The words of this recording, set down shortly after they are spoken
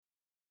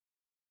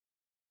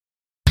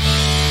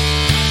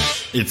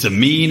It's a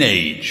mean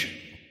age.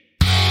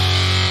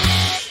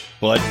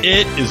 But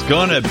it is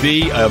gonna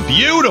be a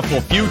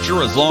beautiful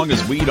future as long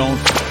as we don't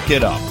f***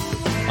 it up.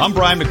 I'm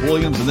Brian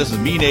McWilliams, and this is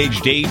Mean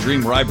Age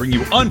Daydream, where I bring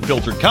you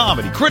unfiltered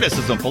comedy,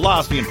 criticism,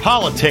 philosophy, and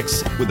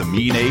politics with a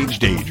mean age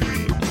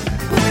daydream.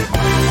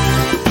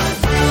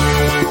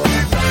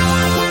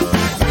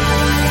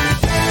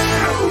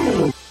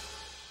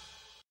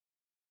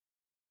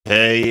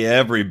 Hey,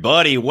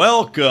 everybody.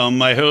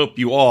 Welcome. I hope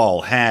you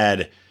all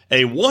had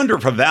a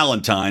wonderful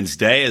Valentine's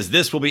Day, as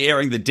this will be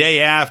airing the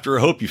day after.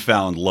 I hope you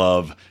found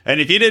love.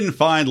 And if you didn't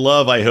find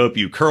love, I hope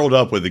you curled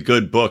up with a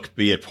good book,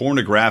 be it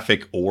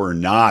pornographic or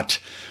not.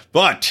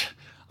 But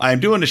I'm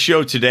doing a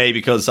show today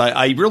because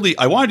I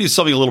want to do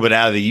something a little bit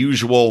out of the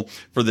usual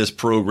for this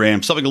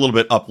program, something a little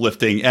bit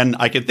uplifting. And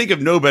I can think of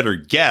no better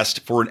guest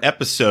for an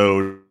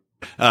episode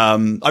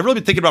I've really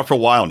been thinking about for a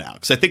while now,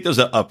 because I think there's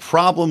a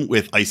problem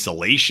with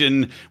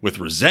isolation, with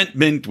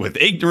resentment, with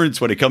ignorance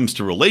when it comes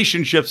to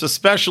relationships,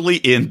 especially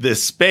in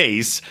this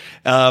space.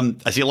 I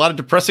see a lot of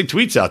depressing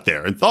tweets out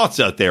there and thoughts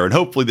out there, and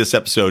hopefully this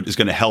episode is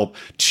going to help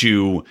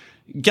to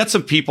get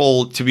some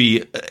people to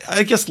be,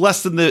 I guess,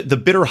 less than the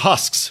bitter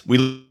husks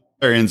we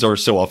libertarians are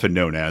so often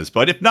known as.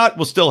 But if not,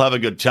 we'll still have a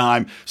good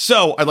time.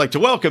 So I'd like to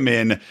welcome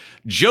in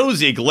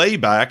Josie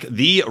Glayback,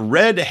 the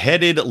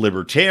red-headed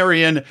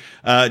libertarian.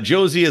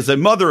 Josie is a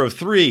mother of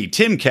three,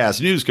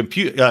 Timcast News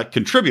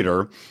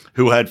contributor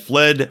who had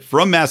fled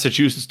from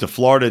Massachusetts to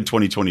Florida in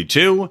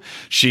 2022.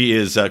 She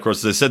is, of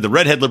course, as I said, the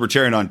redhead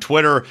libertarian on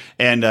Twitter,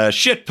 and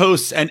shit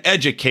posts and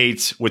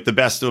educates with the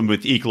best of them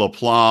with equal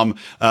aplomb.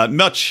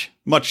 Much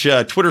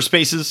Twitter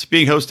spaces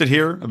being hosted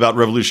here about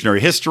revolutionary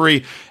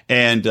history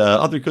and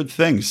other good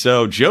things.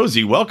 So,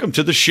 Josie, welcome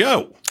to the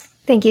show.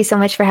 Thank you so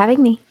much for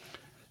having me.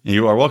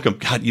 You are welcome.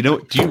 God,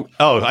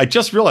 I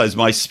just realized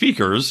my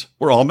speakers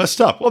were all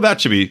messed up. Well,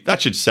 that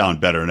should sound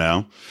better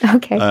now.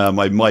 Okay.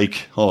 My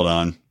mic, hold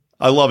on.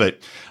 I love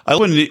it. I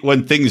love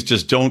when things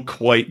just don't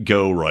quite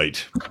go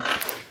right.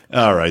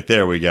 All right,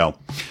 there we go.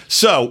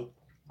 So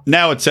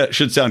now it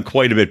should sound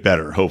quite a bit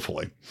better,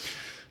 hopefully.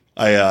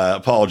 I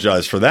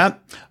apologize for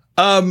that.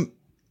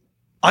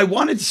 I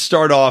wanted to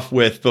start off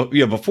with,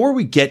 before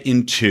we get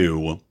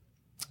into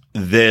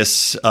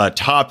this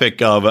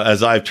topic of,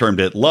 as I've termed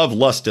it, love,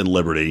 lust, and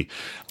liberty,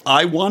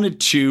 I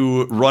wanted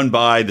to run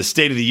by the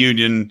State of the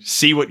Union,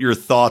 see what your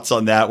thoughts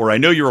on that were. I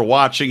know you were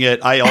watching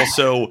it. I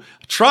also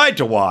tried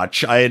to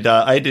watch. I had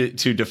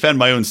to defend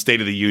my own State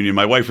of the Union.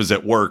 My wife was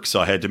at work, so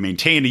I had to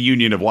maintain a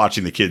union of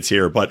watching the kids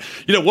here. But,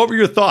 what were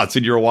your thoughts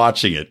when you were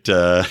watching it?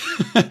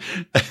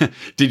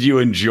 Did you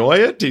enjoy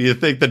it? Do you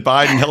think that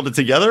Biden held it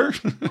together?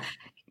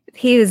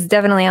 He was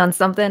definitely on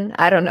something.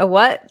 I don't know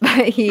what,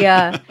 but he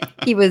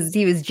was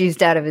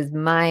juiced out of his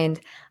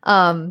mind.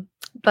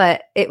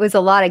 But it was a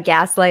lot of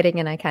gaslighting,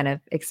 and I kind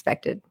of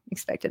expected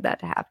that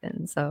to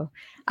happen. So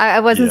I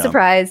wasn't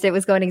surprised. It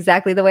was going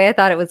exactly the way I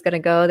thought it was going to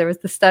go. There was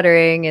the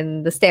stuttering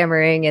and the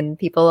stammering and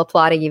people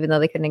applauding, even though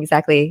they couldn't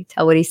exactly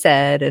tell what he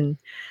said. And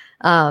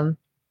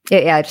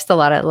just a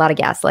lot of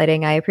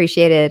gaslighting. I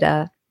appreciated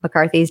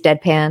McCarthy's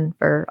deadpan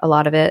for a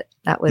lot of it.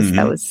 That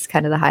was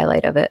kind of the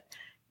highlight of it.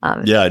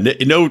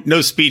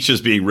 No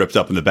speeches being ripped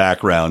up in the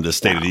background, a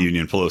State of the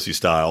Union Pelosi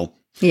style.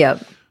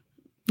 Yep.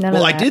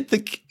 I did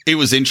think it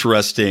was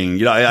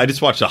interesting. I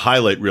just watched a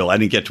highlight reel. I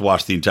didn't get to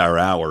watch the entire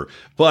hour.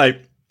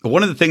 But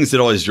one of the things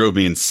that always drove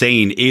me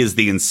insane is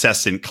the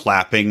incessant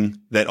clapping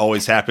that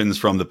always happens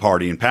from the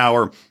party in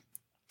power.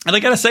 And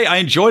I got to say, I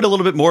enjoyed a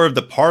little bit more of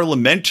the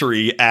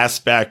parliamentary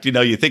aspect.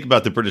 You think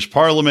about the British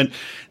Parliament,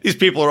 these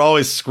people are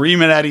always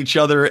screaming at each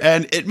other,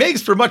 and it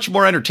makes for much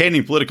more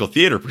entertaining political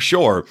theater for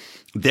sure.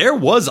 There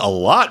was a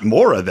lot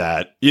more of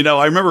that.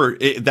 I remember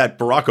that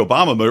Barack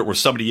Obama moment where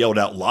somebody yelled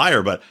out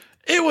liar, but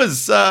it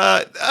was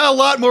a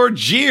lot more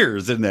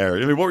jeers in there.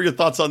 What were your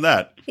thoughts on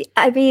that?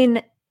 I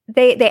mean,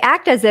 they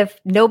act as if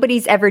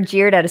nobody's ever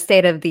jeered at a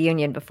State of the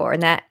Union before.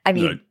 And that,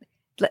 right.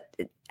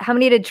 How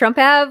many did Trump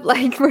have?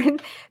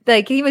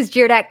 He was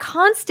jeered at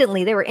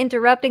constantly. They were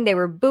interrupting. They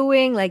were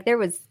booing. There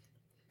was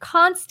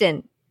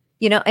constant,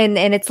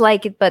 and it's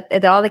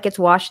but all that gets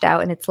washed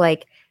out, and it's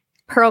like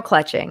pearl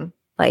clutching.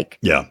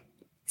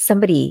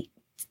 Somebody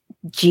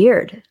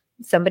jeered.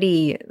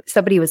 Somebody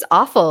was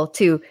awful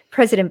to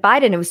President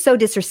Biden. It was so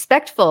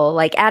disrespectful.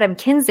 Adam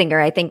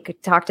Kinzinger, I think,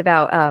 talked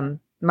about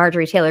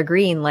Marjorie Taylor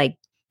Greene,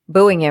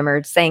 booing him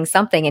or saying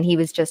something. And he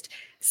was just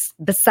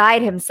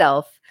beside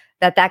himself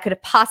that could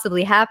have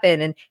possibly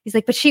happened. And he's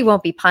like, but she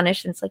won't be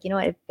punished. And it's like,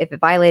 what, if it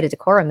violated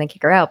decorum, then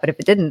kick her out. But if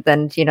it didn't,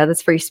 then,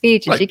 that's free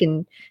speech and She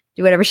can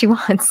do whatever she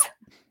wants.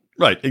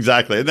 Right.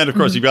 Exactly. And then, of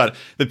course, you've got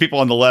the people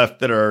on the left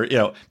that are,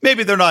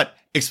 maybe they're not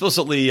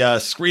explicitly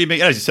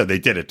screaming. As you said, they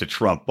did it to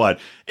Trump, but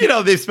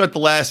they've spent the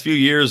last few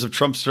years of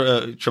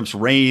Trump's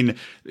reign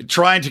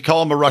trying to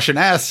call him a Russian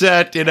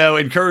asset,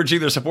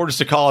 encouraging their supporters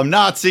to call him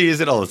Nazis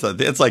and all this stuff.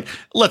 It's like,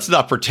 let's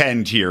not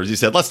pretend here, as you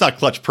said, let's not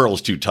clutch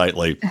pearls too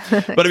tightly.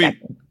 But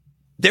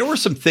there were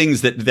some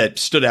things that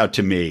stood out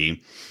to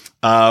me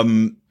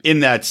in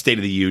that State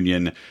of the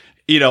Union.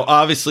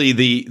 Obviously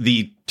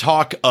the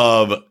talk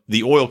of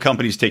the oil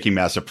companies taking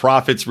massive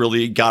profits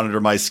really got under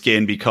my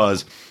skin,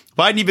 because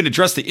Biden even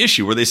addressed the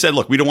issue where they said,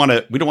 look, we don't want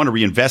to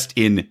reinvest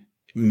in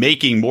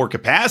making more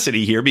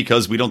capacity here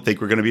because we don't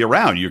think we're going to be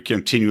around. You're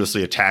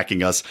continuously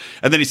attacking us.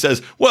 And then he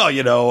says, well,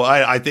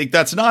 I think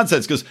that's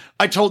nonsense because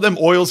I told them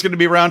oil's going to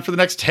be around for the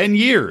next 10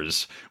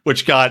 years,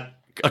 which got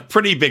a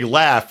pretty big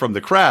laugh from the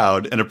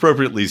crowd, and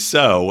appropriately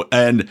so.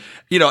 And,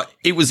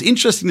 it was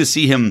interesting to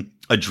see him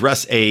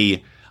address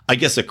a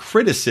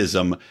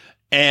criticism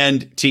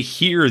and to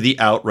hear the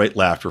outright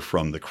laughter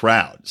from the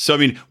crowd. So,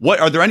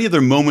 are there any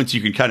other moments you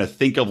can kind of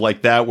think of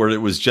like that where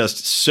it was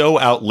just so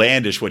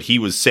outlandish what he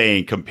was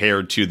saying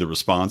compared to the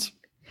response?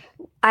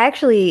 I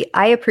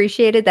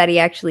appreciated that he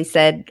actually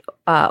said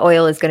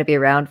oil is going to be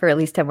around for at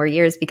least 10 more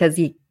years, because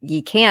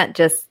you can't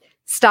just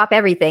stop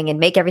everything and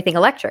make everything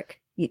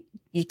electric.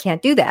 You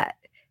can't do that.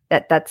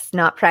 That's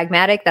not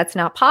pragmatic. That's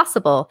not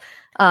possible.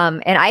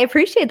 And I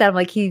appreciate that. I'm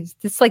like, this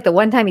is like the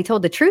one time he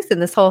told the truth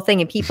in this whole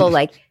thing, and people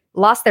like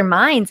lost their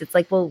minds. It's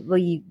like, well,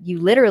 you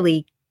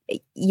literally,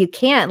 you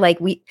can't, like,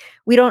 we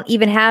don't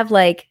even have,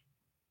 like,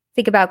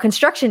 think about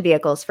construction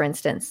vehicles, for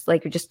instance,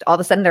 like just all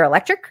of a sudden they're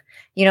electric,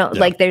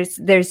 like there's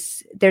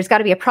got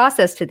to be a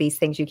process to these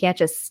things. You can't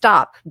just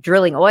stop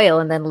drilling oil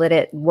and then let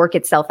it work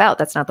itself out.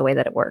 That's not the way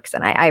that it works.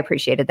 And I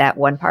appreciated that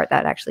one part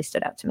that actually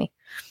stood out to me.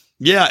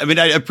 Yeah,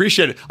 I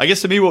appreciate it. I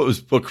guess to me,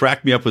 what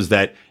cracked me up was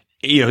that,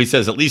 he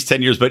says at least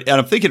 10 years, and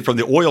I'm thinking from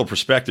the oil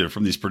perspective,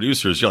 from these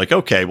producers, you're like,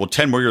 okay, well,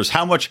 10 more years,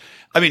 how much?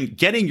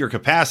 Getting your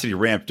capacity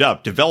ramped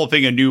up,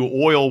 developing a new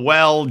oil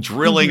well,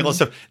 drilling, all that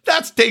stuff,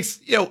 that takes,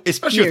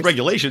 especially years. With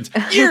regulations,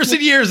 years and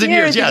years and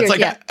years. Yeah, it's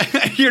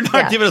like, you're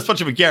not giving us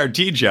much of a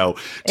guarantee, Joe.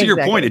 To your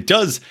point, it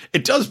does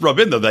rub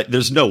in, though, that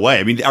there's no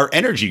way. Our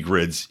energy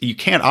grids, you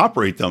can't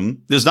operate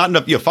them. There's not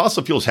enough,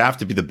 fossil fuels have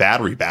to be the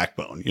battery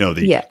backbone,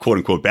 the quote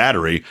unquote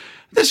battery.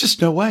 There's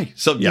just no way.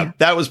 So,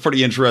 that was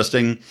pretty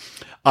interesting.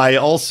 I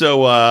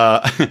also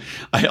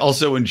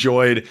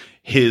enjoyed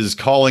his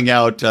calling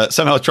out,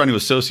 somehow trying to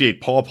associate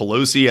Paul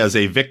Pelosi as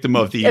a victim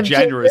of the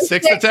January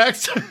 6th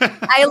attacks.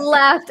 I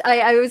laughed.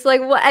 I was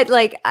like, what?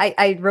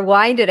 I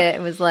rewinded it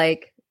and was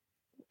like,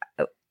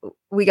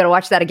 we got to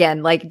watch that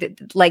again. Like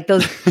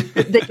those,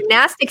 the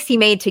gymnastics he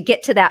made to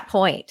get to that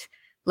point,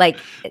 like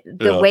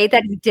the way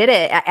that he did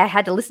it, I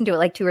had to listen to it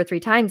like 2 or 3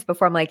 times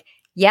before I'm like,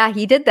 yeah,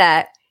 he did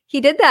that. He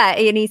did that.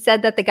 And he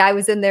said that the guy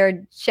was in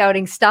there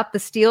shouting, "Stop the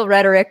steal"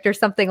 rhetoric or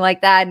something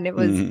like that. And it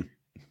was,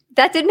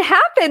 that didn't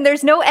happen.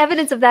 There's no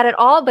evidence of that at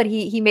all, but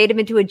he made him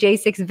into a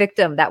J6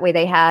 victim. That way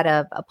they had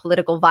a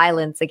political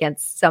violence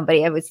against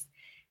somebody.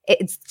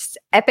 It's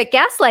epic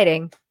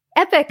gaslighting.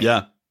 Epic.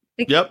 Yeah.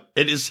 Yep.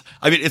 It is.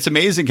 It's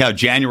amazing how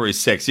January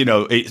 6th,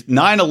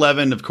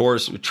 9/11, of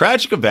course, a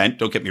tragic event,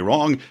 don't get me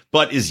wrong,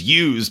 but is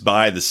used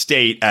by the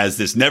state as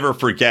this never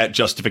forget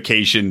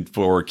justification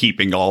for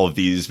keeping all of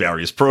these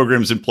various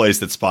programs in place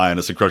that spy on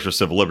us and crush our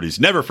civil liberties.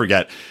 Never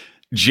forget.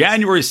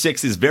 January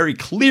 6th is very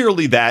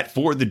clearly that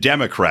for the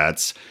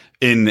Democrats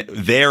in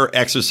their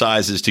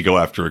exercises to go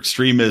after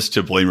extremists,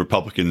 to blame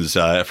Republicans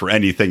for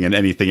anything and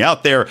anything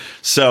out there.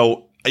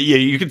 So,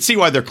 you can see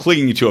why they're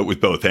clinging to it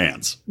with both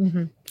hands.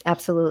 Mm-hmm.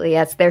 Absolutely.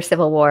 Yeah, it's their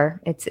civil war.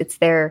 It's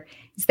their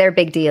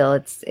big deal.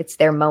 It's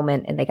their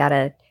moment, and they got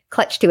to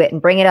clutch to it and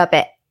bring it up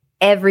at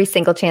every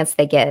single chance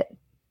they get.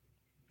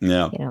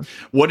 Yeah.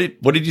 What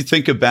did you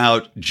think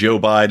about Joe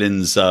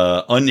Biden's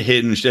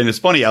unhinged? And it's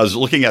funny, I was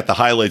looking at the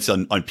highlights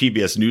on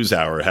PBS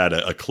NewsHour, had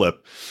a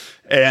clip,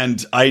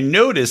 and I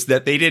noticed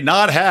that they did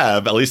not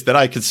have, at least that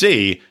I could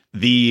see,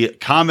 the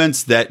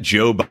comments that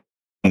Joe Biden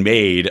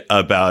made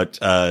about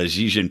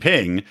Xi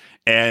Jinping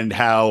and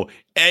how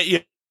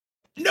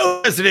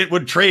no president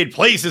would trade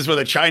places with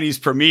a Chinese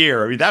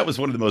premier. That was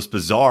one of the most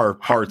bizarre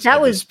parts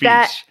of the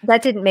speech.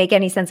 That didn't make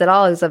any sense at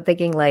all. I'm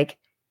thinking, like,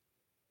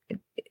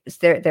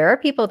 there are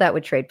people that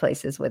would trade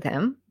places with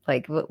him.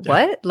 Like,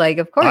 what? Like,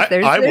 of course,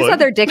 there's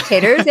other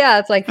dictators. Yeah,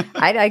 it's like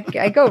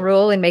I go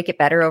rule and make it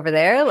better over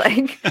there.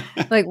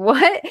 Like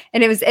what?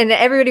 And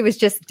everybody was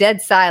just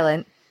dead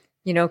silent,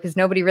 because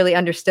nobody really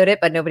understood it,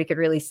 but nobody could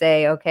really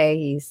say,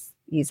 okay,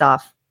 he's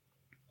off.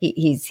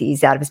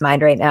 He's out of his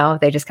mind right now.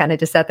 They just kind of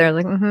just sat there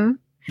like, mm-hmm.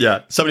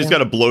 Yeah. Somebody's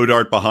got a blow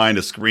dart behind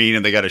a screen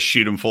and they got to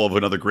shoot him full of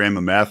another gram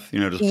of meth,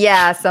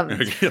 something.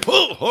 Thank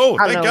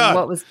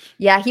God.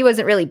 He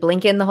wasn't really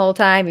blinking the whole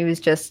time. He was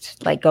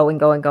just like going.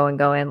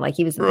 Like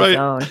he was in the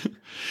zone.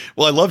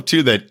 Well, I love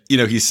too that,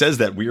 he says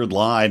that weird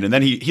line and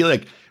then he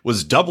like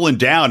was doubling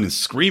down and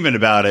screaming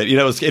about it.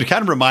 It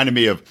kind of reminded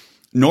me of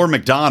Norm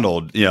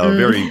Macdonald,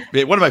 one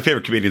of my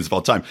favorite comedians of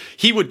all time.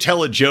 He would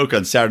tell a joke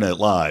on Saturday Night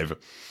Live,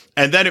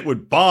 and then it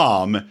would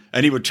bomb,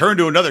 and he would turn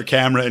to another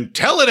camera and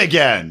tell it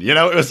again.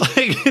 It was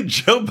like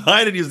Joe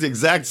Biden used the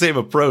exact same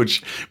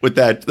approach with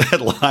that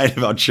line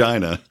about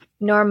China.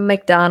 Norm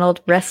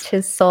Macdonald, rest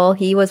his soul.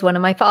 He was one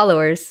of my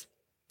followers.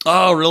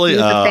 Oh, really? He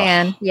was a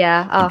fan.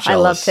 Yeah. Oh, I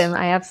loved him.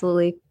 I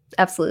absolutely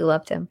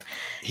loved him.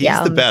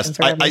 He's the best.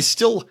 I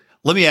still...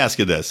 Let me ask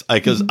you this,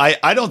 because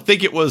I don't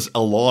think it was a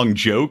long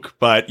joke,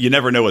 but you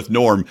never know with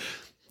Norm.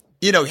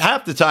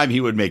 half the time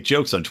he would make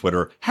jokes on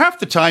Twitter. Half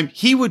the time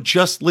he would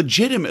just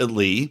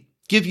legitimately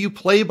give you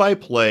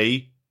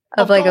play-by-play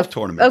of like golf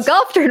tournaments. A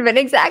golf tournament,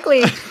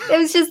 exactly.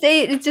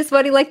 It's just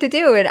what he liked to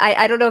do. And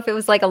I don't know if it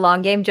was like a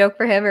long game joke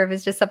for him or if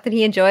it's just something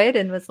he enjoyed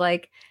and was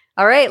like,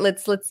 all right,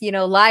 let's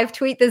live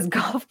tweet this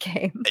golf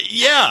game.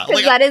 Yeah.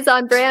 Because that is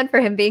on brand for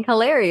him being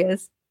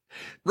hilarious.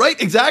 Right,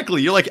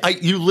 exactly. You're like,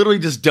 you literally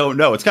just don't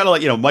know. It's kind of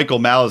like, Michael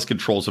Malice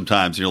controls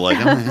sometimes. And you're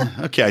like,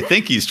 okay, I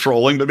think he's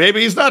trolling, but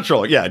maybe he's not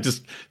trolling. Yeah, it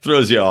just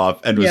throws you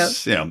off. And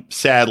was,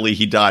 sadly,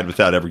 he died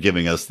without ever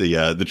giving us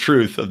the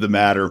truth of the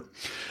matter.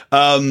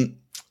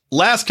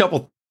 Last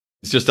couple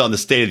things just on the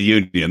State of the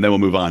Union, then we'll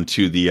move on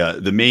to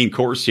the main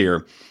course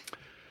here.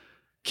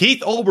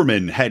 Keith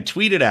Olbermann had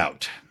tweeted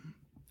out,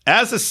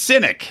 as a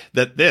cynic,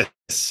 and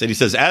he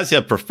says, as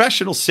a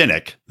professional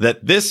cynic,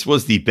 that this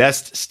was the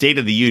best State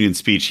of the Union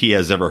speech he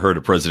has ever heard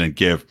a president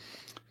give.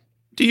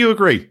 Do you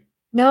agree?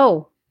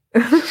 No.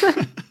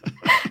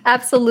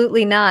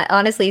 Absolutely not.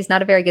 Honestly, he's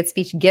not a very good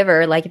speech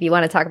giver. Like, if you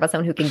want to talk about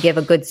someone who can give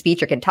a good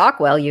speech or can talk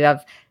well, you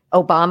have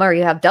Obama or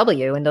you have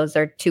W, and those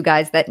are two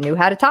guys that knew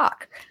how to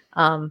talk.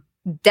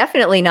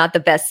 Definitely not the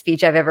best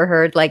speech I've ever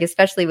heard, like,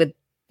 especially with,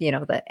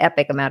 the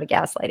epic amount of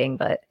gaslighting,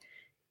 but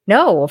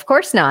no, of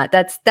course not.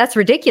 That's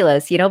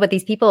ridiculous, but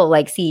these people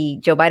like see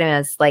Joe Biden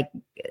as like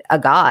a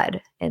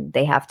god and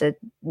they have to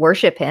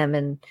worship him.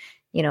 And,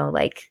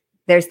 like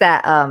there's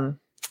that,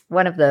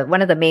 one of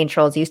the main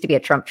trolls used to be a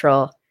Trump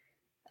troll,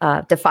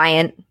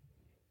 Defiant,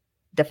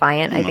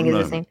 I think is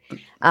his name.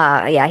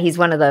 Yeah, he's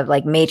one of the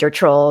like major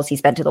trolls.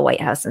 He's been to the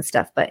White House and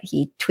stuff, but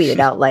he tweeted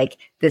out like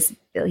this,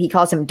 he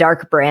calls him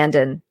Dark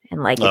Brandon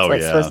and like,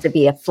 it's supposed to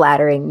be a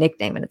flattering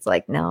nickname. And it's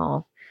like,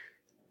 no.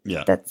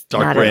 Yeah, that's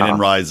Dark Brandon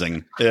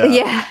Rising.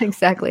 Yeah,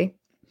 exactly.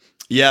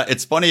 Yeah,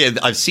 it's funny.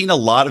 I've seen a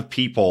lot of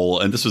people,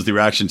 and this was the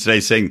reaction today,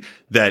 saying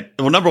that,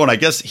 well, number one, I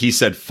guess he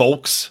said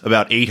folks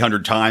about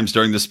 800 times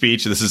during the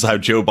speech. This is how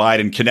Joe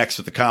Biden connects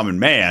with the common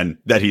man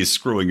that he's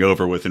screwing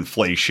over with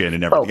inflation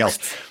and everything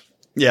else.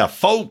 Yeah,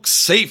 folks,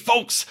 say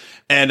folks.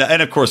 And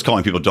of course,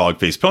 calling people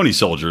dog-faced pony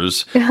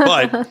soldiers.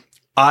 But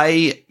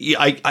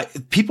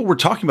people were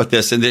talking about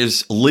this, and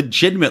there's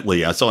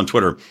legitimately, I saw on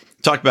Twitter,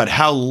 talk about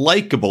how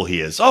likable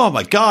he is. Oh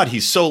my God,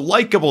 he's so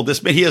likable.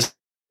 He has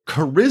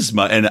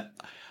charisma. And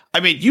I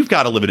mean, you've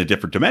got to live in a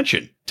different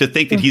dimension to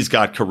think that he's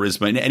got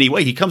charisma in any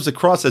way. He comes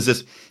across as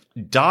this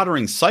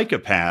doddering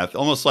psychopath,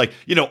 almost like,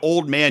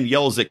 old man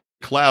yells at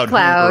cloud.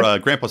 Or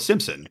Grandpa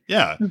Simpson.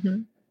 Yeah.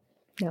 Mm-hmm.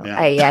 No,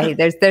 yeah.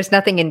 There's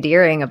nothing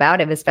endearing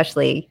about him,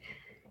 especially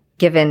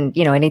given,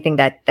 anything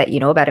that you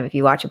know about him. If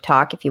you watch him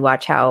talk, if you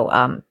watch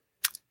how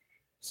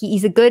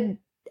he's good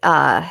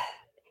at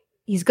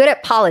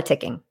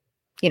politicking.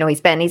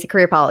 He's a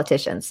career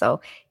politician, so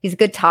he's a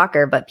good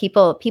talker, but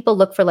people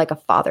look for like a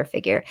father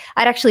figure.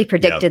 I'd actually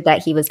predicted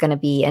that he was going to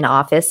be in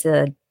office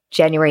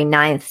January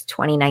 9th,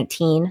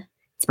 2019.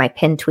 It's my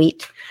pinned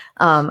tweet.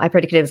 I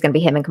predicted it was going to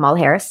be him and Kamala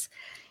Harris.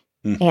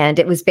 And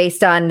it was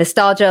based on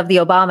nostalgia of the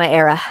Obama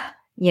era,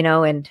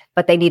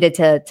 but they needed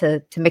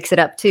to mix it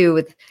up too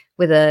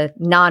with a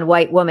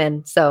non-white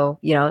woman. So,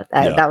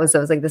 I was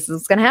like, this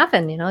is going to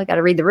happen. I got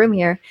to read the room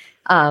here.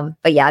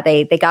 But yeah,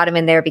 they got him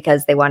in there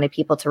because they wanted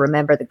people to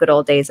remember the good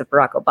old days of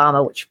Barack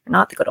Obama, which were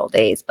not the good old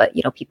days, but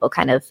people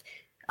kind of,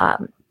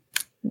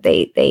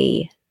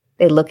 they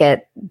look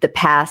at the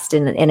past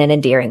in an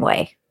endearing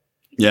way.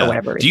 Yeah. For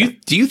whatever reason.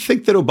 Do you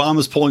think that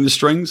Obama's pulling the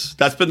strings?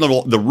 That's been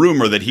the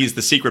rumor that he's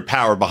the secret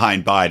power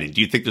behind Biden.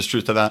 Do you think there's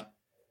truth to that?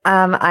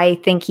 I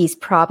think he's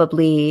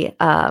probably,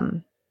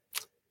 an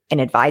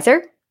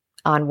advisor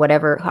on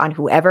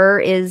whoever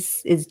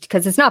is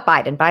because it's not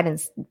Biden.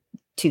 Biden's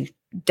too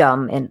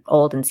dumb and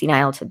old and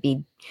senile to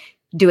be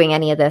doing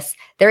any of this.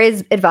 There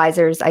is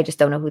advisors. I just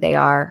don't know who they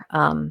are,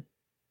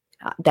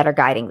 that are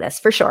guiding this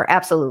for sure.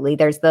 Absolutely.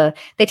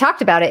 They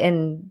talked about it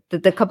in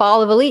the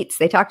cabal of elites.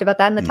 They talked about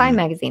that in the Time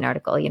magazine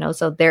article,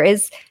 so there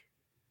is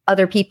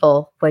other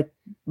people like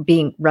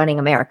running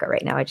America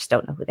right now. I just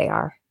don't know who they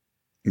are.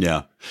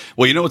 Yeah.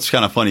 Well, what's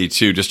kind of funny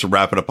too, just to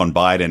wrap it up on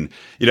Biden,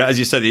 as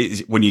you said,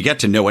 when you get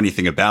to know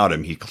anything about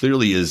him, he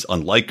clearly is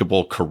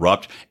unlikable,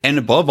 corrupt. And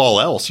above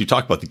all else, you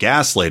talk about the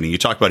gaslighting, you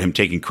talk about him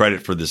taking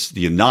credit for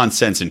the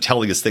nonsense and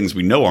telling us things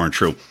we know aren't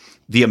true.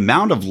 The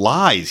amount of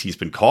lies he's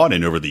been caught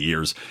in over the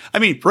years. I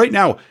mean, right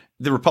now,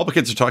 the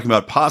Republicans are talking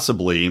about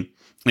possibly,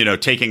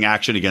 taking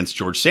action against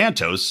George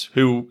Santos,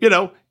 who,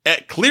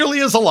 clearly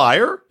is a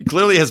liar. He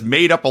clearly has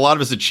made up a lot of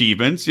his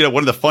achievements. One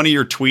of the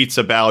funnier tweets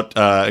about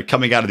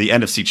coming out of the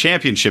NFC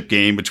Championship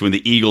game between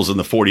the Eagles and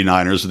the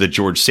 49ers, that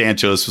George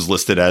Santos was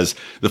listed as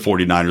the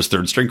 49ers'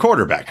 third string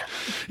quarterback.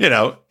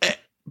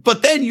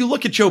 But then you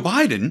look at Joe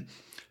Biden.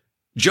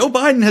 Joe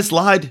Biden has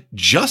lied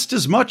just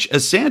as much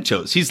as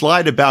Santos. He's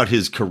lied about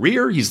his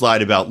career. He's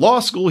lied about law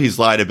school. He's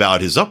lied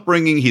about his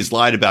upbringing. He's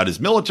lied about his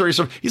military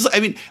stuff.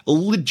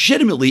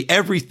 Legitimately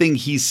everything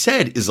he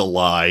said is a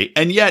lie.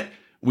 And yet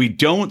we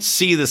don't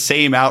see the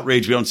same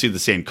outrage. We don't see the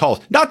same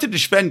calls. Not to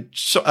defend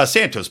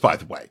Santos, by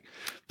the way,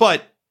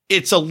 but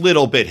it's a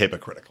little bit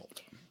hypocritical.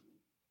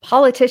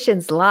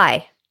 Politicians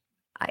lie.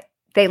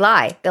 They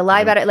lie. They'll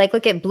lie about it. Like,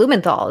 look at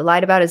Blumenthal. He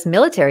lied about his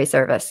military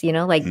service.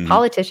 Like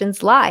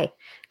politicians lie.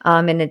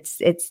 And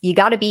it's you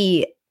got to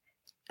be.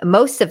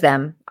 Most of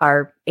them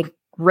are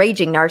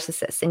raging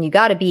narcissists, and you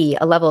got to be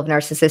a level of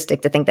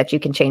narcissistic to think that you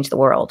can change the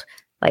world.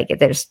 Like,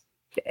 there's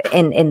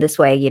in this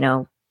way,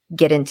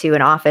 get into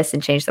an office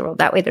and change the world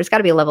that way. There's got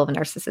to be a level of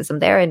narcissism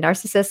there, and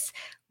narcissists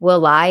will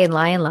lie and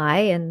lie and lie.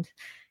 And,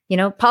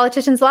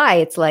 politicians lie.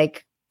 It's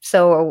like,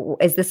 so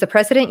is this a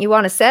precedent you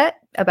want to set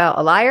about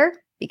a liar?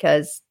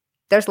 Because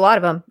there's a lot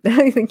of them.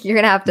 You're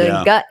going to have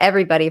to gut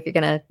everybody if you're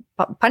going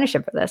to punish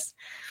them for this.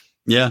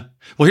 Yeah.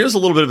 Well, here's a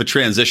little bit of a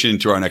transition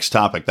into our next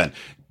topic then.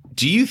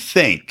 Do you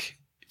think,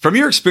 from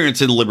your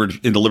experience in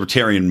the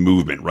libertarian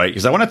movement, right?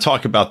 Because I want to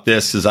talk about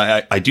this, as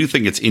I do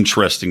think it's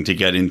interesting to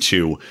get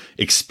into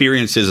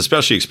experiences,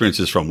 especially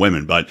experiences from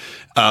women. But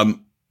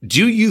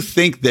do you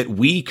think that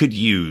we could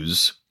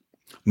use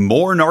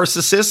more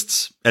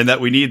narcissists, and that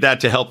we need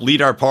that to help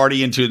lead our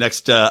party into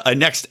a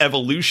next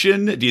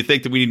evolution? Do you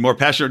think that we need more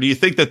passion, or do you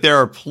think that there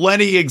are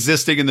plenty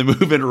existing in the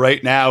movement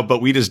right now, but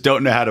we just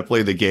don't know how to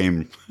play the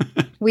game?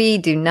 We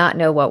do not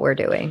know what we're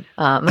doing.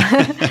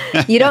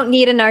 You don't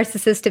need a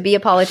narcissist to be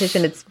a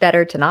politician. It's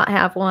better to not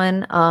have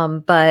one.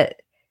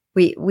 But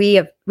we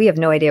have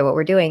no idea what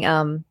we're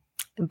doing.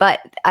 But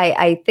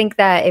I think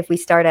that if we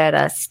start at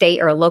a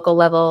state or a local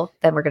level,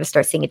 then we're going to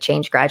start seeing a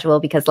change gradual,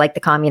 because like the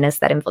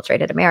communists that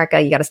infiltrated America,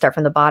 you got to start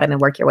from the bottom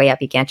and work your way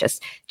up. You can't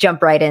just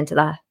jump right into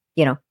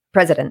the,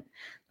 president.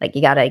 Like,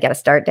 you gotta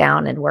start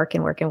down and work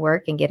and work and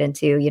work and get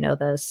into,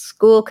 the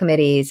school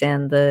committees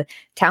and the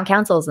town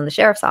councils and the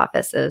sheriff's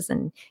offices,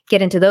 and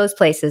get into those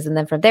places. And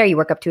then from there, you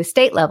work up to a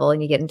state level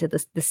and you get into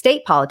the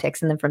state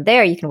politics. And then from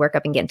there, you can work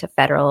up and get into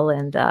federal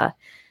and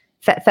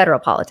federal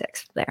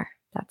politics there.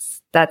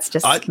 That's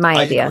just my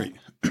idea.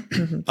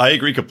 Agree. I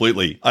agree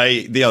completely.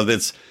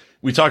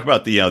 We talk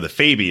about the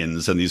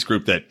Fabians and these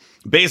group that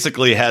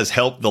basically has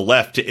helped the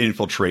left to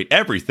infiltrate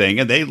everything,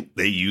 and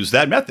they use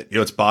that method.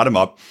 It's bottom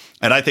up,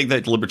 and I think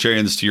that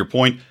libertarians, to your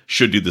point,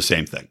 should do the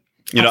same thing.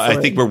 Absolutely.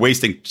 I think we're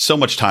wasting so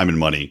much time and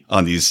money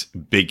on these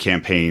big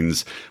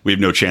campaigns. We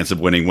have no chance of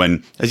winning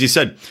when, as you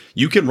said,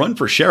 you can run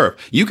for sheriff.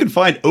 You can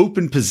find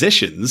open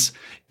positions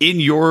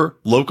in your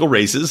local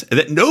races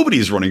that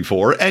nobody's running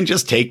for, and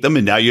just take them.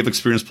 And now you have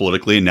experience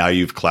politically, and now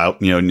you've clout,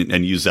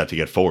 and use that to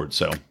get forward.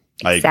 So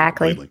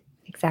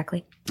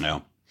Exactly. Yeah.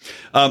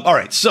 All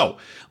right. So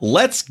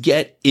let's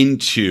get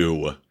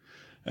into,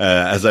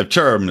 as I've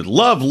termed,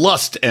 love,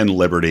 lust, and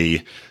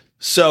liberty.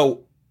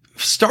 So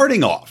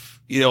starting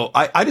off,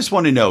 I just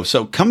want to know,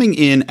 so coming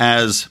in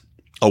as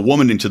a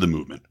woman into the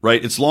movement,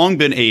 right? It's long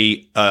been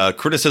a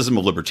criticism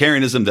of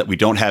libertarianism that we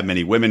don't have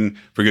many women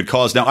for good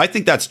cause. Now, I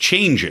think that's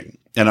changing.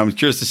 And I'm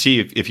curious to see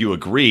if you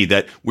agree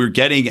that we're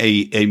getting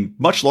a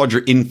much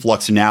larger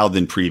influx now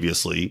than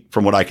previously,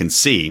 from what I can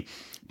see.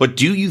 But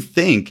do you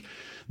think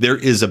there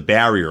is a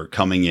barrier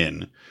coming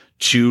in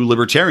to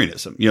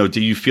libertarianism?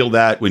 Do you feel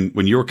that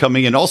when you were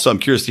coming in? Also, I'm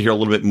curious to hear a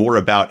little bit more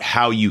about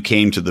how you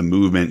came to the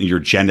movement and your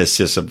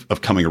genesis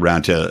of coming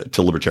around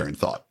to libertarian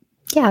thought.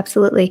 Yeah,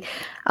 absolutely.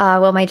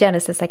 Well, my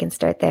genesis, I can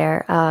start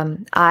there.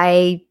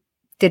 I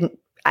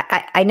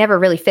never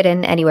really fit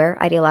in anywhere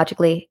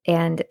ideologically.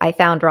 And I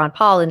found Ron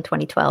Paul in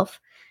 2012.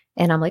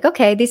 And I'm like,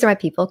 okay, these are my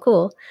people.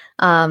 Cool.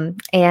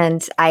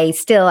 And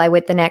I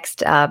went the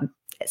next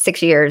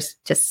 6 years,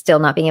 just still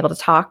not being able to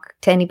talk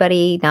to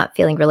anybody, not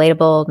feeling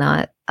relatable,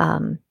 not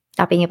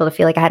being able to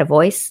feel like I had a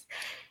voice.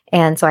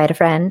 And so I had a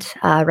friend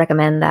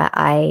recommend that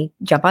I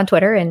jump on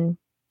Twitter and,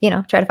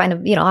 try to find,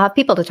 I'll have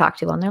people to talk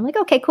to on there. I'm like,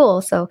 okay,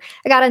 cool. So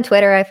I got on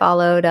Twitter. I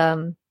followed,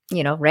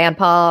 Rand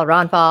Paul,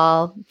 Ron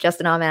Paul,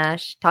 Justin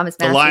Amash, Thomas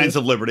Massey. The Lions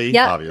of Liberty,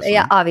 obviously.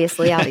 Yeah,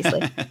 obviously.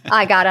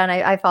 I got on,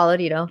 I followed,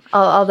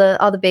 all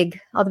the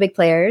big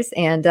players.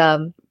 And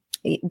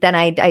then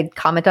I'd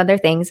comment on their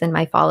things, and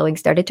my following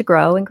started to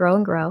grow and grow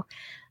and grow.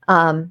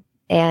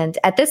 And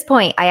at this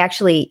point, I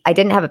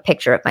didn't have a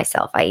picture of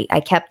myself. I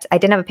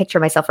didn't have a picture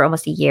of myself for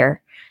almost a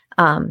year.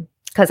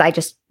 Because I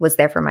just was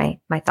there for my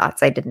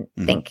thoughts. I didn't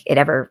think it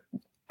ever.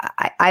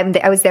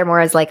 I was there more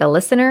as like a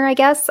listener, I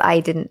guess. I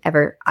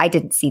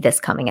didn't see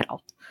this coming at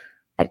all.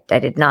 I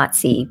did not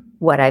see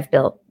what I've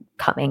built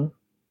coming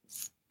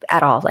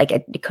at all. Like,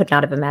 I could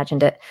not have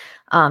imagined it.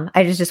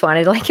 I just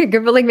wanted like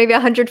maybe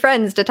 100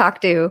 friends to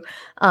talk to.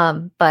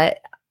 But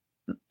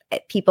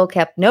people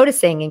kept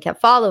noticing and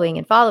kept following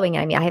and following.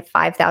 I mean, I had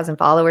 5,000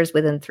 followers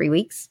within 3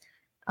 weeks.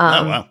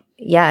 Oh, wow.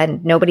 Yeah,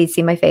 and nobody'd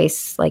seen my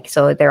face. Like,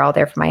 so they're all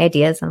there for my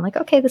ideas. I'm like,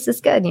 okay, this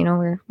is good.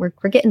 We're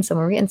getting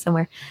somewhere. We're getting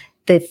somewhere.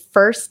 The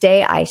first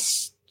day I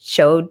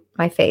showed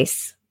my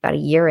face, about a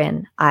year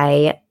in,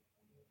 I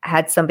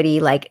had somebody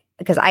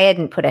because I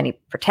hadn't put any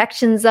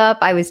protections up.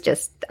 I'm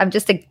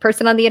just a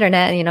person on the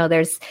internet.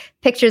 There's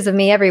pictures of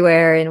me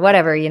everywhere and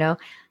whatever. I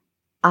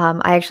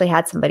actually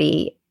had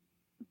somebody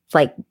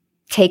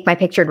take my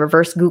picture and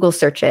reverse Google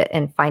search it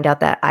and find out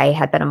that I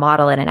had been a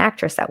model and an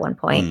actress at one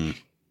point.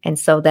 And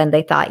so then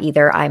they thought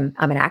either I'm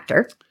an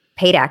actor,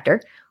 paid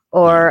actor,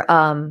 or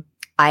I'm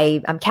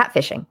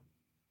catfishing.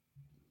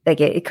 like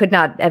it could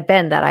not have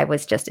been that I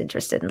was just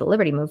interested in the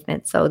liberty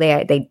movement. So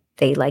they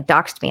like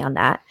doxed me on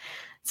that.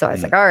 So I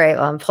was like, all right,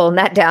 well, I'm pulling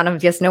that down. I'm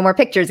just no more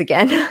pictures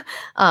again.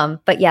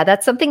 But yeah,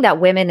 that's something that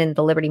women in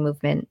the liberty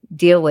movement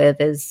deal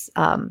with is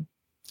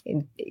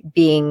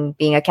being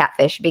a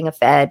catfish, being a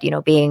fed,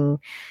 being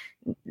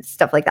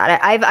stuff like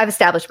that. I've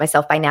established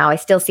myself by now. I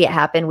still see it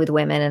happen with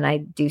women, and I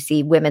do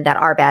see women that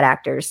are bad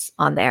actors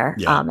on there,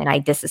 and I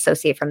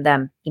disassociate from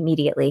them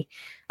immediately.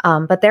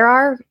 But there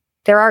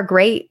are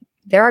great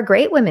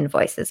women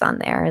voices on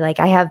there. Like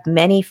I have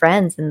many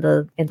friends in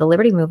the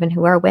liberty movement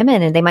who are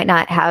women, and they might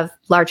not have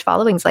large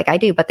followings like I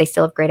do, but they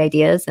still have great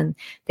ideas and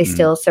they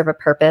still serve a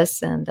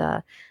purpose. And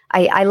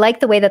I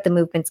like the way that the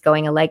movement's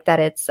going. I like that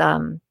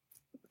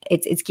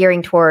it's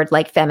gearing toward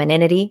like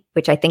femininity,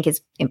 which I think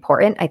is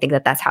important. I think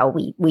that that's how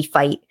we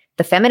fight.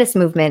 The feminist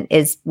movement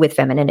is with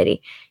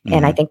femininity.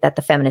 And I think that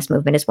the feminist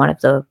movement is one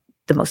of the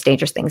most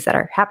dangerous things that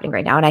are happening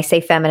right now. And I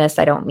say feminist,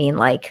 I don't mean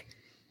like,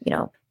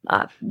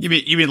 you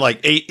mean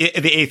like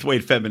the eighth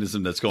wave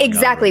feminism that's going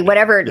exactly on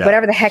whatever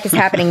the heck is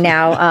happening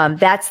now.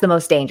 That's the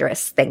most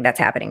dangerous thing that's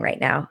happening right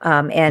now.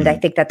 And I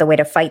think that the way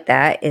to fight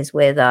that is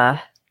with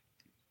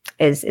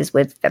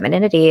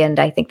femininity. And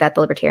I think that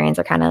the libertarians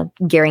are kind of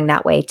gearing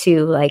that way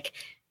too, like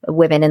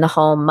women in the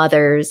home,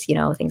 mothers,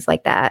 things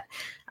like that.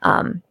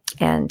 And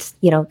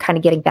kind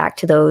of getting back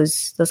to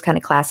those kind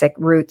of classic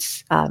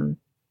roots.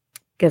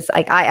 Because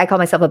I call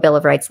myself a Bill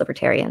of Rights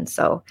libertarian.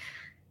 So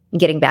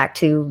getting back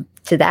to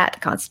that, the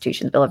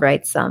Constitution, the Bill of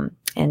Rights,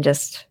 and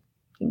just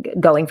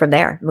going from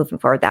there, moving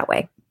forward that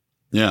way.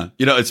 Yeah.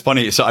 It's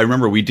funny. So I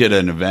remember we did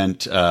an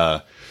event,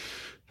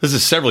 this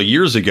is several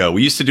years ago.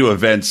 We used to do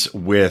events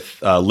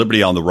with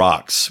Liberty on the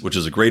Rocks, which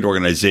is a great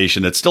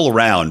organization that's still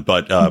around,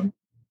 but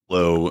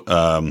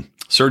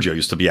Sergio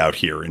used to be out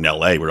here in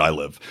LA where I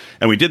live.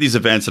 And we did these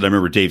events, and I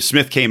remember Dave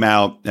Smith came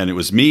out, and it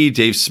was me,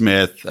 Dave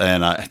Smith,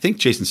 and I think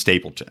Jason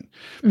Stapleton.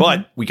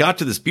 But we got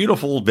to this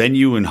beautiful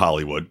venue in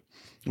Hollywood.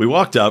 We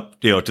walked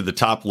up, to the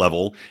top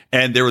level,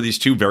 and there were these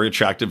two very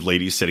attractive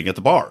ladies sitting at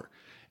the bar.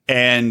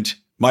 And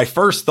my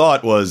first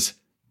thought was,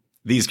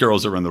 these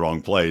girls are in the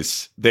wrong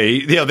place. They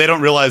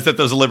don't realize that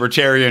there's a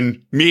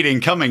libertarian meeting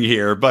coming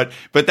here, but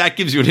that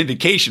gives you an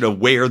indication of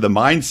where the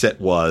mindset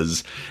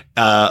was,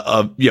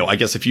 I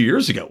guess a few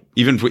years ago,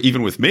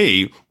 even with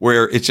me,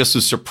 where it's just so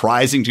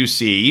surprising to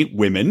see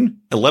women,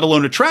 let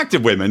alone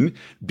attractive women,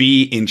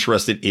 be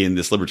interested in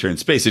this libertarian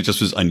space. It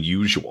just was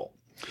unusual.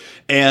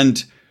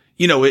 And,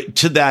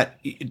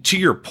 to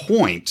your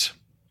point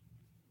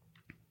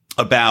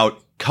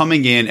about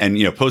coming in and,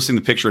 posting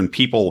the picture and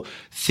people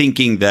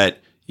thinking that,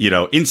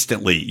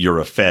 instantly you're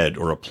a fed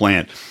or a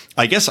plant.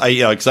 I guess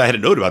because I had a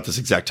note about this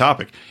exact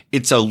topic.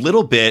 It's a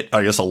little bit,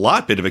 I guess a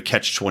lot bit of a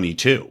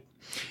catch-22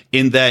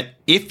 in that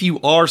if you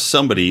are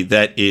somebody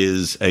that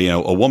is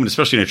a woman,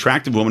 especially an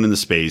attractive woman in the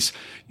space,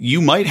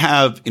 you might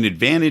have an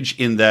advantage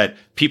in that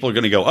people are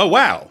going to go, oh,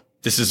 wow,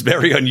 this is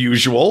very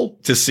unusual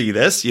to see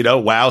this,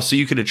 wow. So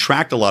you can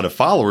attract a lot of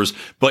followers,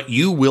 but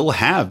you will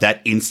have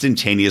that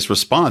instantaneous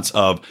response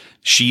of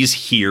she's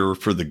here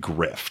for the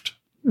grift,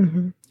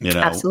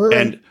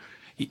 Absolutely.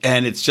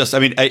 And it's just,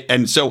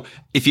 and so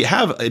if you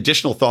have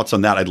additional thoughts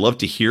on that, I'd love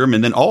to hear them.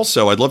 And then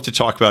also I'd love to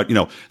talk about,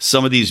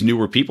 some of these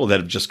newer people that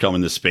have just come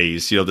in the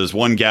space. There's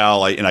one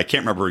gal, and I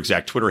can't remember her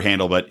exact Twitter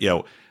handle, but,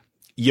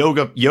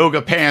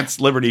 yoga pants,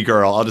 Liberty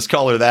Girl. I'll just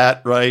call her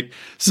that. Right.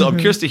 So I'm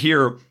curious to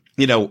hear,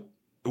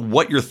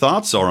 what your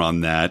thoughts are on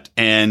that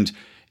and,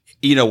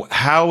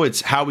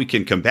 how we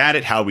can combat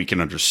it, how we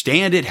can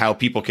understand it, how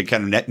people can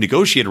kind of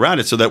negotiate around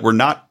it so that we're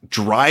not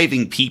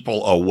driving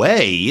people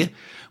away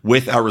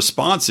with our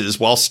responses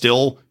while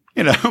still,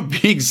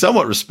 being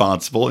somewhat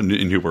responsible in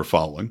who we're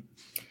following.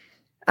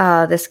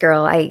 This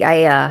girl,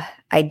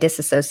 I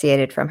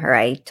disassociated from her.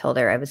 I told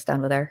her I was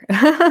done with her.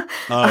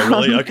 Oh,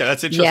 really? Okay,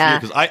 that's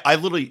interesting because I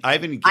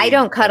haven't engaged. I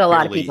don't cut a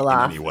lot of people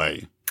off.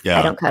 Anyway, yeah,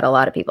 I don't cut a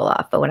lot of people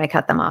off, but when I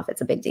cut them off,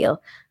 it's a big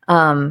deal.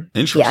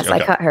 Interesting. Yes, okay.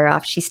 I cut her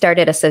off. She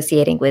started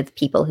associating with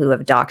people who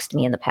have doxed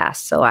me in the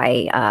past. So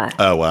I.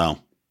 Oh wow.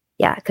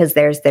 Yeah, because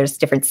there's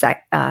different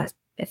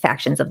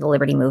factions of the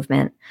liberty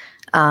movement,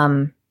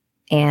 and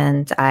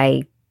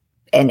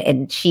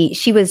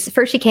she was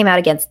first. She came out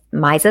against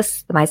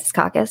Mises, the Mises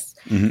Caucus,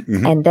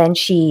 and then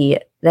she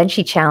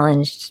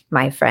challenged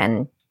my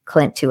friend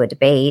Clint to a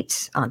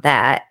debate on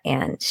that,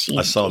 and she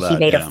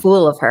made a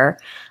fool of her,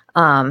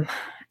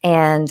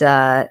 and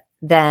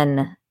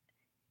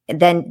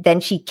then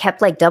she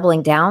kept like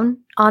doubling down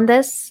on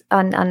this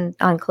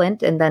on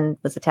Clint, and then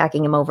was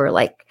attacking him over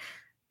like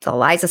the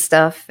Eliza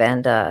stuff,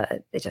 and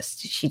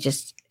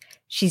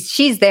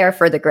she's there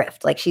for the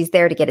grift. Like she's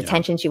there to get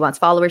attention. She wants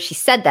followers. She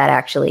said that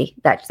actually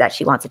that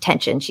she wants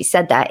attention. She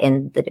said that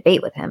in the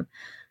debate with him.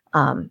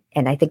 And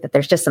I think that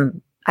there's just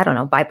some, I don't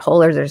know,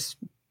 bipolar, there's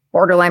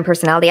borderline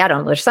personality. I don't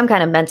know. There's some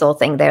kind of mental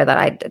thing there that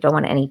I don't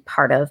want any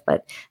part of.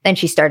 But then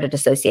she started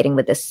associating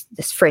with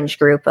this fringe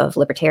group of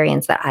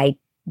libertarians that I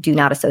do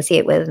not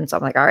associate with. And so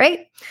I'm like, all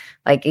right,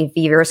 like if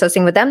you're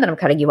associating with them, then I'm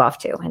cutting you off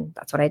too. And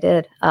that's what I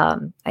did.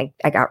 I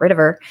got rid of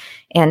her,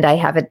 and I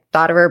haven't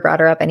thought of her, brought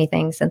her up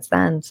anything since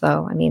then.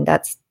 So, I mean,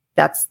 that's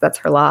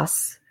her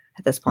loss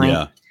at this point.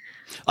 Yeah.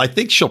 I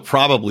think she'll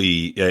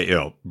probably,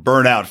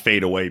 burn out,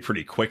 fade away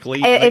pretty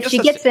quickly. If she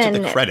gets in, to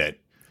the credit.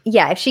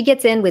 Yeah, if she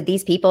gets in with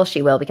these people,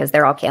 she will, because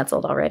they're all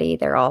canceled already.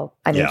 They're all,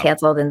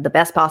 canceled in the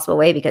best possible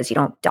way, because you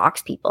don't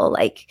dox people.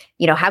 Like,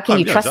 how can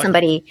you trust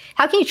somebody?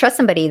 How can you trust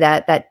somebody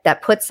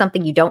that puts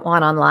something you don't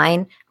want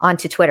online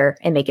onto Twitter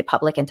and make it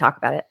public and talk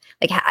about it?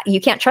 Like,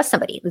 you can't trust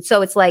somebody.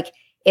 So it's like,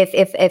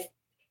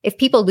 if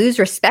people lose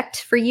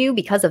respect for you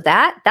because of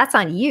that, that's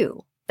on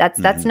you. That's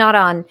not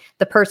on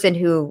the person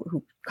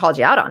who called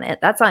you out on it.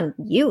 That's on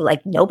you.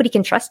 Like, nobody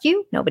can trust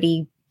you.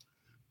 Nobody.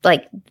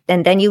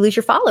 And then you lose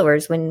your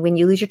followers when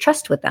you lose your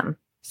trust with them.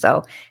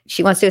 So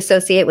she wants to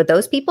associate with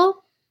those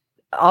people.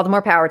 All the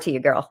more power to you,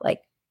 girl.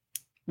 Like,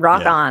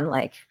 rock on.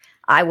 Like,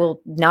 I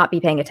will not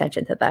be paying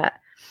attention to that.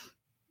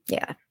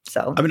 Yeah.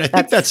 So I mean,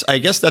 I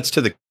guess that's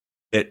to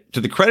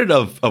the credit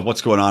of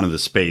what's going on in the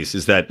space,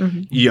 is that,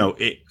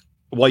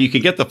 while you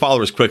can get the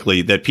followers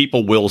quickly, that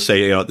people will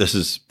say, this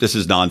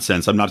is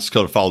nonsense. I'm not just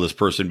going to follow this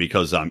person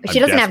because I'm She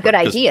doesn't have good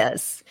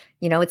ideas.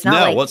 It's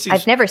not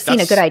I've never seen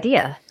a good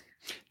idea.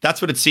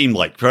 That's what it seemed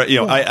like.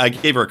 I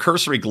gave her a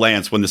cursory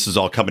glance when this is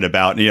all coming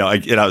about.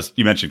 And,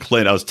 you mentioned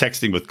Clint. I was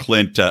texting with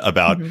Clint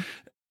about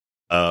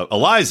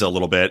Eliza a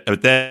little bit,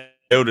 but then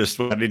I noticed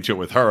when I got into it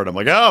with her, and I'm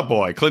like, oh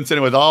boy, Clint's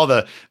in with all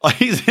the.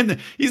 He's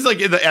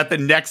at the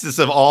nexus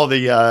of all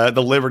the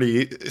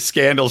Liberty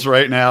scandals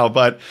right now.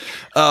 But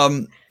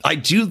I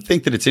do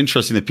think that it's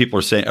interesting that people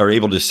are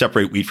able to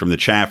separate wheat from the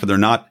chaff, and they're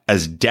not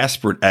as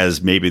desperate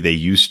as maybe they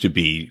used to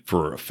be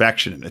for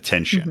affection and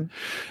attention.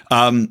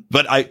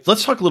 But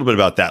let's talk a little bit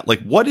about that.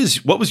 Like, what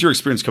was your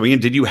experience coming in?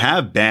 Did you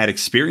have bad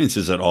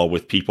experiences at all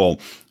with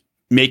people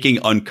making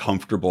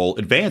uncomfortable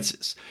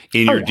advances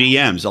in your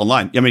DMs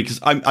online? I mean, because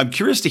I'm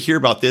curious to hear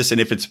about this,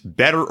 and if it's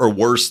better or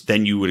worse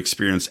than you would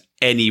experience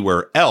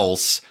anywhere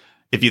else,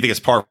 if you think it's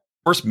par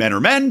course, men are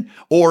men,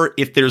 or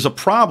if there's a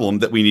problem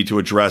that we need to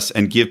address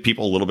and give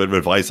people a little bit of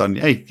advice on,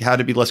 hey, how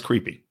to be less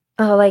creepy.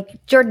 Oh,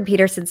 like Jordan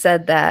Peterson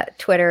said that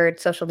Twitter,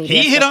 social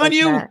media. He hit on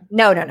you?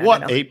 No.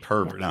 What a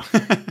pervert. No.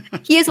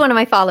 He is one of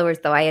my followers,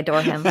 though. I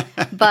adore him.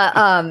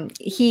 But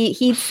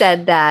he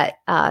said that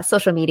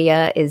social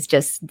media is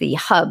just the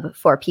hub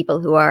for people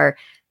who are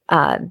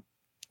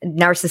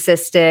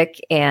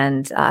narcissistic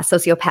and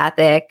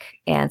sociopathic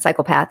and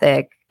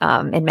psychopathic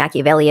and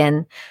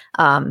Machiavellian.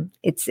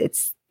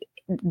 It's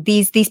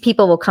these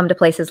people will come to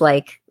places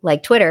like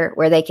Twitter,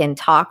 where they can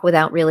talk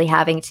without really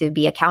having to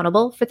be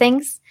accountable for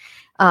things.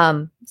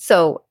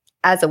 So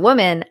as a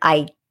woman,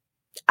 I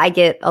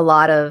get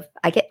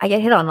I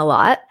get hit on a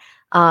lot.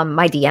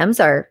 My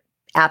DMs are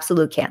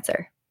absolute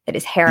cancer. It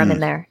is harem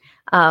in there.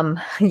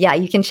 Yeah,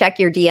 you can check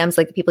your DMs,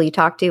 like the people you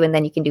talk to, and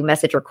then you can do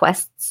message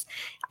requests.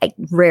 I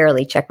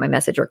rarely check my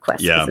message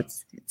requests. Yeah.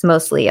 It's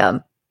mostly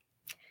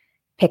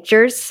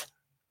pictures.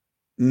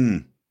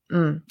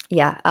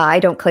 Yeah, I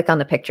don't click on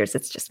the pictures.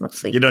 It's just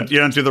mostly you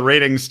don't do the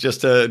ratings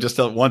just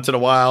once in a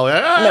while.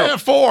 No.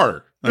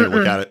 4. Let me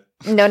look at it.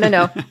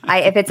 No.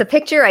 If it's a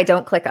picture, I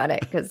don't click on it,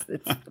 because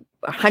it's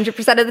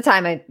 100% of the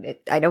time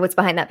I know what's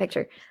behind that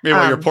picture.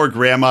 Meanwhile, your poor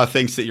grandma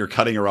thinks that you're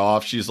cutting her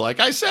off. She's like,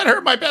 I sent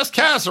her my best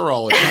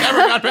casserole and she never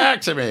got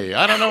back to me.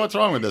 I don't know what's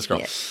wrong with this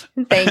girl.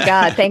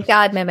 Yeah. Thank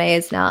God Meme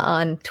is not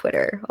on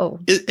Twitter. Oh,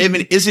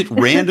 is it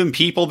random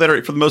people that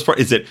are, for the most part,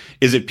 is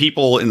it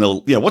people in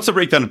the, what's the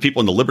breakdown of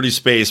people in the Liberty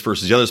space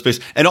versus the other space?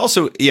 And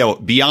also,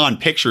 beyond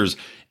pictures,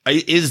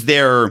 is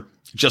there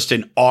just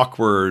an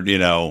awkward,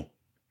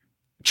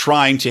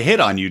 trying to hit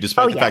on you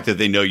despite the fact that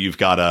they know you've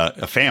got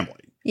a family?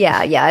 Yeah,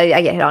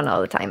 I get hit on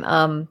all the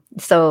time.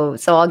 So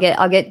I'll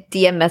get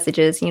DM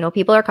messages.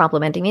 People are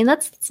complimenting me, and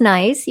that's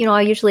nice.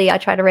 I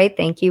try to write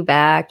thank you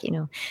back.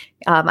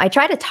 I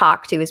try to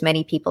talk to as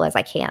many people as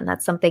I can.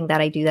 That's something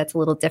that I do that's a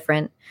little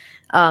different.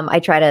 I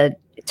try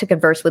to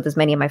converse with as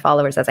many of my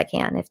followers as I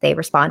can. If they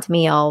respond to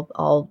me,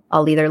 I'll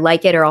either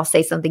like it or I'll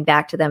say something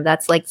back to them.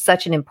 That's like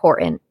such an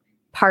important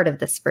part of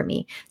this for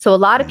me. So a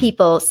lot of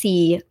people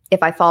see,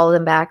 if I follow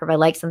them back, or if I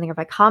like something, or if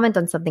I comment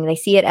on something, they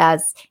see it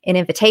as an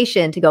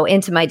invitation to go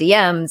into my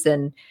DMs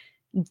and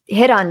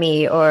hit on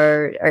me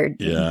or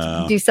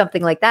do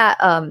something like that.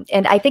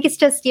 And I think it's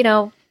just,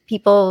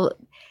 people,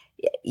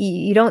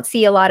 you don't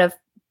see a lot of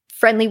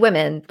friendly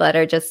women that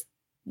are just,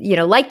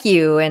 like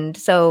you. And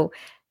so,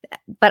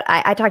 but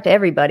I talk to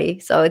everybody,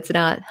 so it's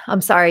not,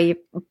 I'm sorry,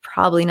 you're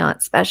probably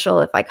not special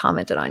if I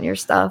commented on your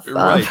stuff.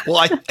 Right.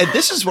 Well, and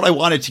this is what I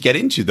wanted to get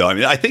into, though. I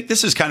mean, I think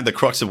this is kind of the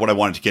crux of what I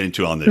wanted to get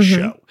into on this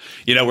show.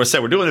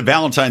 We're doing a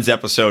Valentine's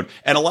episode,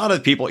 and a lot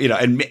of people,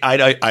 and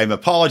I'm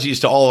apologies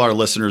to all of our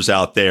listeners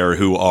out there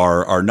who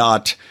are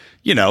not,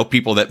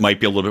 people that might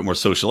be a little bit more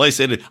social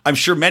isolated. I'm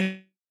sure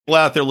many people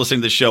out there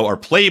listening to the show are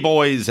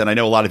playboys, and I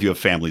know a lot of you have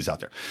families out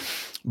there,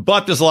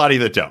 but there's a lot of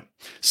you that don't.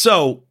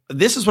 So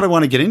this is what I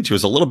want to get into,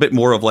 is a little bit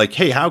more of like,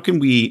 hey, how can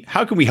we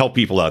help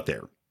people out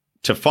there?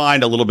 to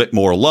find a little bit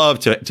more love,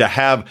 to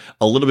have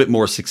a little bit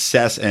more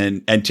success,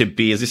 and to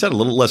be, as I said, a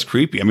little less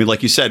creepy. I mean,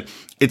 like you said,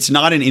 it's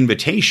not an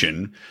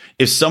invitation.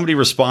 If somebody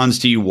responds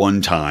to you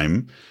one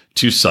time,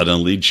 to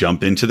suddenly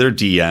jump into their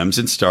DMs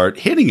and start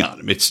hitting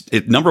on them.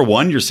 Number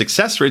one, your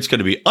success rate's going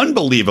to be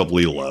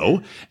unbelievably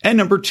low. And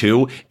number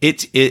two,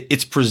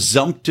 it's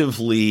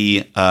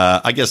presumptively,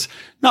 I guess,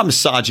 not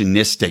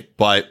misogynistic,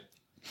 but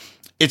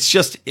it's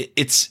just,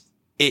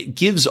 it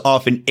gives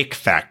off an ick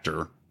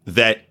factor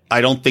that I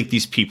don't think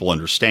these people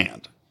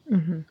understand.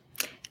 Mm-hmm.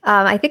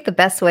 I think the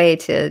best way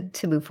to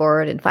move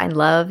forward and find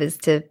love is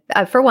to,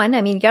 for one,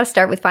 I mean, you got to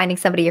start with finding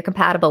somebody you're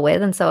compatible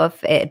with. And so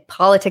if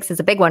politics is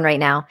a big one right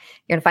now,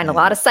 you're going to find a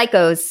lot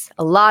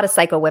of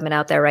psycho women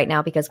out there right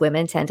now because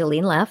women tend to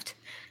lean left.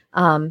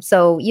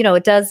 So,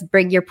 it does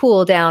bring your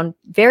pool down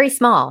very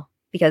small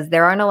because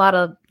there aren't a lot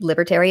of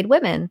libertarian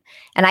women.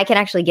 And I can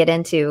actually get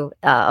into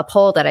a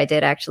poll that I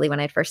did actually when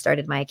I first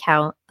started my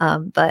account.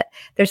 But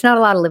there's not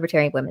a lot of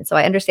libertarian women. So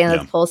I understand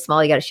that the poll's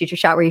small. You got to shoot your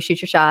shot where you shoot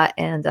your shot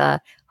and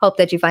hope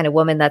that you find a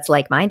woman that's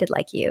like-minded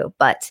like you.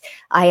 But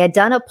I had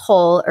done a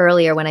poll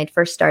earlier when I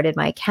first started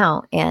my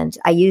account, and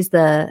I used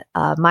the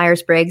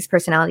Myers-Briggs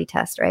personality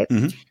test, right?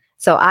 Mm-hmm.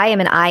 So I am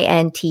an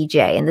INTJ,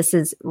 and this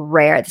is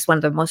rare. This is one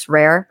of the most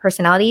rare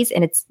personalities,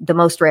 and it's the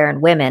most rare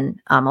in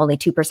women. Only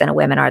 2% of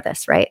women are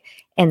this, right?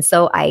 And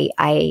so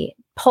I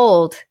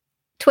polled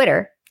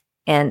Twitter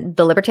and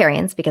the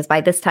libertarians, because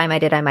by this time I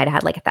might have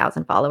had like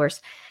 1,000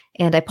 followers.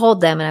 And I polled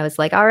them and I was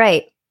like, all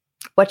right,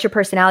 what's your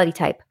personality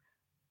type?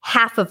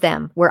 Half of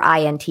them were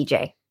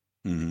INTJ.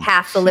 Mm-hmm.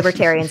 Half the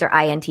libertarians are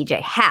INTJ,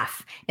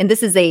 half. And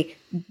this is a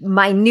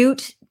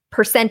minute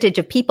percentage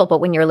of people, but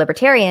when you're a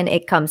libertarian,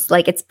 it comes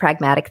like it's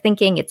pragmatic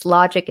thinking, it's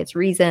logic, it's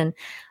reason.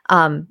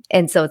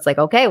 And so it's like,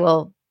 okay,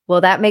 well,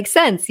 that makes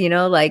sense,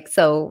 like,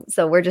 so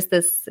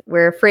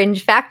we're a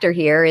fringe factor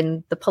here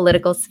in the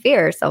political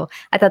sphere. So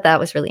I thought that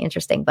was really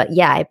interesting. But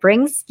yeah, it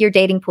brings your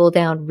dating pool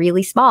down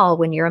really small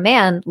when you're a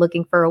man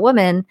looking for a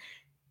woman,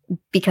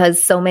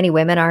 because so many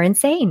women are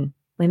insane.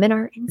 Women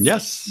are insane.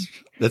 Yes,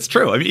 that's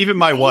true. I mean, even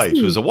my wife,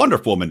 who's a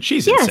wonderful woman,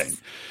 she's insane.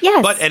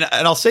 Yes. But, and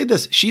I'll say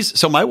this,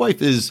 my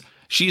wife is,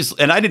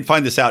 and I didn't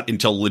find this out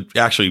until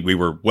actually we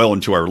were well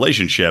into our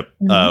relationship,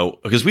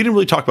 because we didn't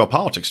really talk about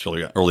politics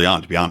early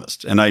on, to be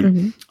honest. And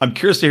I'm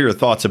curious to hear your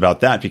thoughts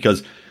about that,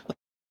 because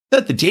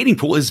that the dating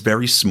pool is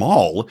very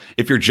small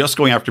if you're just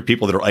going after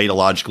people that are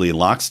ideologically in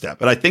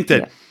lockstep. And I think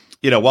that,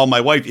 while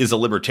my wife is a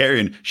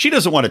libertarian, she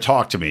doesn't want to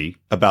talk to me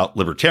about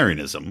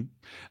libertarianism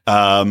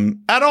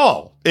at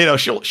all.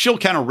 She'll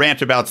kind of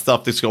rant about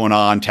stuff that's going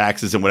on,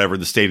 taxes and whatever,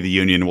 the State of the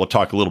Union, and we'll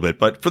talk a little bit.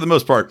 But for the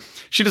most part,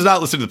 she does not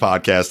listen to the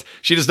podcast.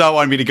 She does not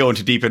want me to go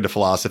deep into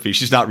philosophy.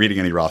 She's not reading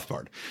any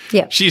Rothbard.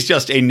 Yeah. She's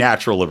just a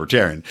natural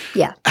libertarian.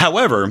 Yeah.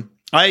 However,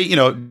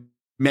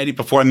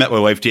 before I met my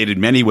wife, dated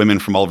many women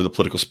from all over the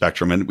political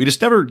spectrum, and we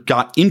just never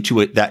got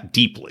into it that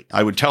deeply.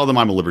 I would tell them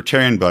I'm a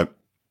libertarian, but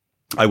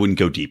I wouldn't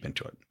go deep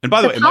into it. And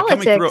by the way, am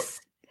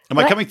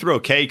I coming through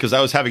okay? Because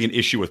I was having an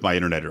issue with my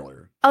internet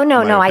earlier. Oh,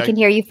 no, okay? I can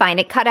hear you fine.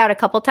 It cut out a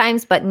couple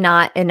times, but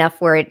not enough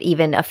where it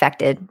even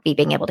affected me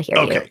being able to hear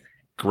you. Okay,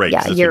 great.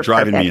 Yeah, you're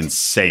driving me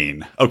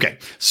insane. Okay,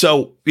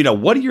 so,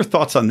 what are your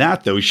thoughts on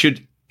that, though?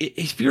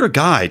 If you're a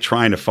guy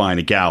trying to find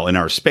a gal in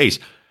our space,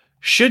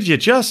 should you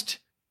just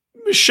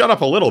shut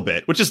up a little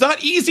bit, which is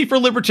not easy for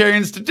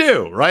libertarians to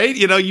do, right?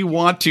 You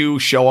want to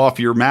show off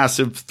your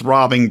massive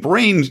throbbing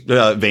brain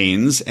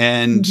veins,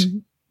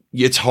 and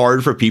it's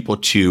hard for people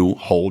to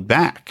hold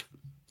back.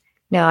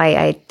 No,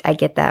 I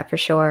get that for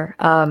sure.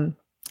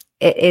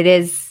 It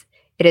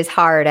is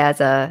hard as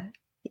a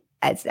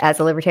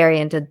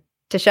libertarian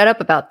to shut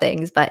up about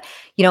things, but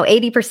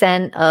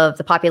 80% of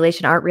the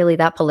population aren't really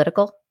that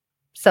political.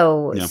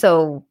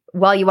 So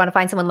while you want to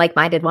find someone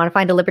like-minded, want to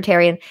find a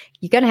libertarian,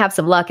 you're going to have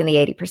some luck in the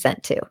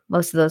 80% too.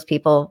 Most of those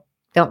people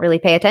don't really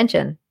pay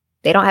attention.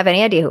 They don't have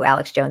any idea who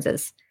Alex Jones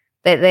is.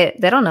 They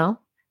don't know.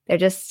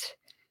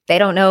 They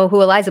don't know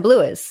who Eliza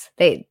Blue is.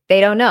 They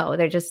don't know.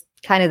 They're just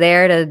kind of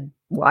there to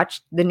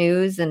watch the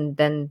news and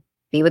then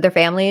be with their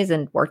families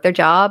and work their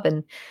job.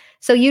 And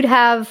so you'd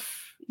have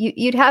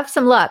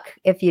some luck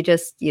if you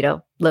just,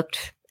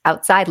 looked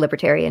outside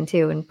libertarian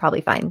too and probably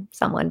find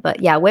someone.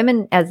 But yeah,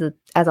 women as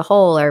a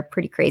whole are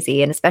pretty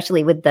crazy. And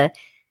especially with the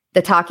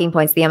talking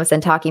points, the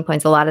MSN talking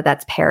points, a lot of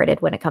that's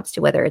parroted when it comes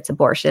to whether it's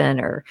abortion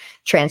or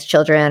trans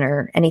children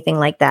or anything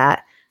like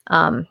that.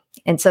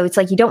 And so it's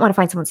like, you don't want to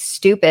find someone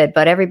stupid,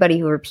 but everybody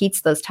who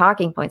repeats those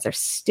talking points are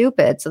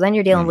stupid. So then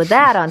you're dealing with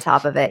that on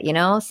top of it,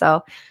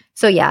 So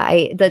yeah,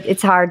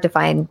 it's hard to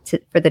find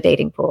for the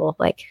dating pool.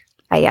 Like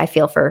I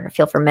feel for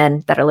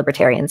men that are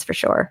libertarians for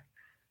sure.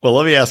 Well,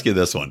 let me ask you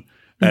this one.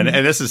 And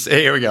this is,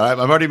 here we go. I'm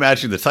already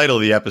imagining the title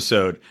of the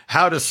episode,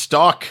 How to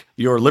Stalk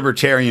Your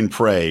Libertarian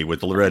Prey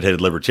with the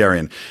Redheaded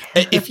Libertarian.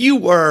 If you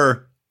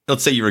were,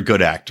 let's say you're a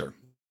good actor.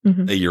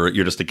 You're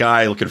just a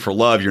guy looking for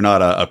love. You're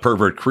not a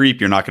pervert creep.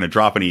 You're not going to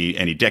drop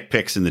any dick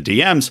pics in the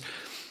DMs.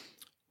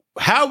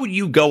 How would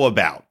you go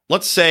about?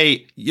 Let's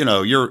say,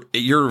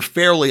 you're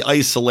fairly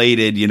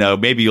isolated.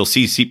 Maybe you'll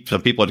see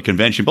some people at a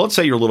convention, but let's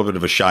say you're a little bit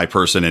of a shy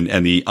person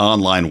and the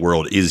online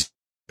world is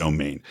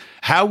domain.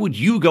 How would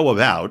you go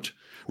about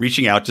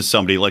reaching out to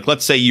somebody like,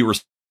 let's say you were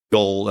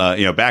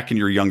back in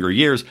your younger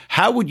years?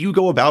 How would you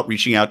go about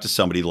reaching out to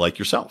somebody like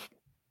yourself?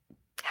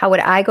 How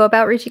would I go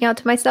about reaching out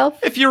to myself?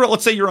 If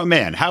let's say you're a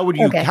man, how would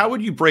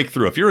you break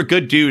through? If you're a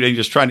good dude and you're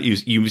just trying to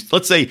use,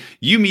 let's say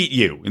you meet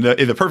you in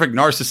the perfect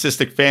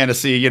narcissistic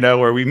fantasy,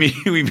 where we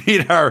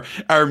meet our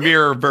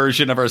mirror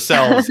version of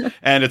ourselves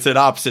and it's an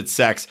opposite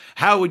sex.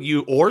 How would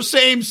you, or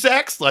same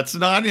sex? Let's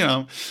not,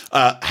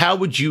 how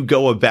would you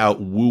go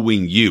about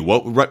wooing you?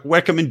 What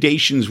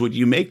recommendations would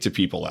you make to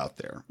people out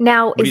there?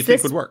 Now, what do you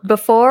think would work?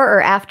 Before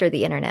or after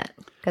the internet?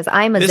 Because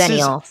I'm a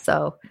Zennial,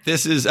 so.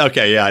 This is,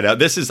 okay, yeah, I know.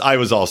 I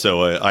was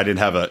also, I didn't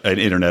have an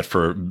internet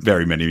for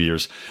very many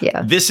years.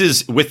 Yeah. This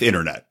is with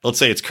internet. Let's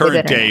say it's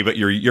current day, but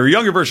you're a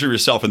younger version of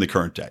yourself in the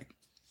current day.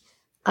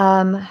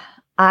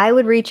 I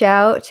would reach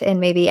out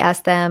and maybe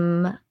ask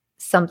them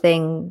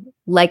something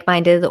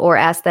like-minded, or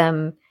ask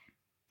them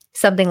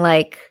something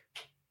like,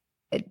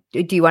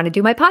 do you want to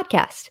do my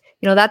podcast?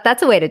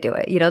 That's a way to do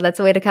it.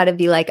 That's a way to kind of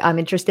be like, I'm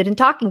interested in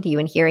talking to you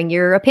and hearing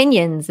your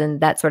opinions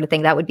and that sort of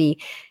thing. That would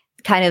be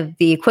kind of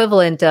the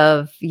equivalent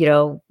of,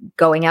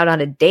 going out on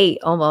a date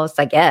almost,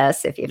 I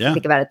guess, if you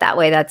think about it that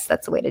way. That's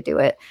the way to do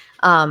it.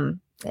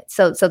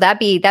 So that'd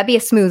be a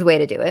smooth way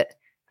to do it.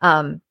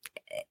 I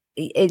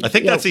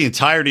think that's the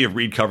entirety of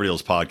Reed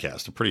Coverdeel's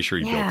podcast. I'm pretty sure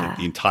you built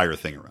the entire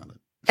thing around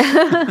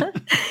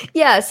it.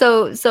 Yeah.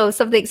 So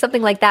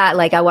something like that.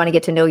 Like, I want to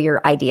get to know your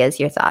ideas,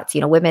 your thoughts.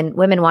 Women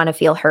want to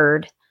feel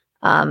heard,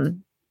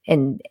 and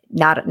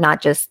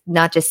not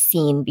just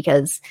seen,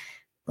 because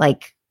I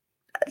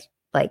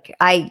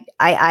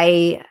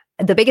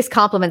the biggest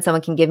compliment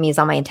someone can give me is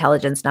on my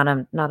intelligence, not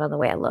on the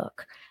way I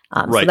look.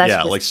 Right. So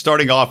yeah. Like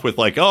starting off with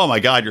like, oh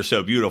my God, you're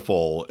so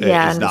beautiful.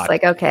 Yeah. And it's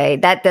like, okay,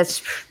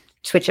 that's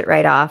switch it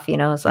right off,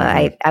 So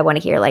I want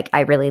to hear, like,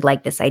 I really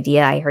like this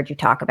idea. I heard you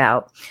talk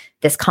about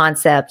this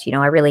concept.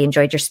 I really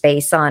enjoyed your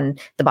space on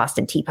the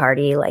Boston Tea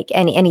Party, like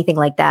anything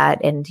like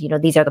that. And,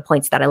 these are the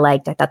points that I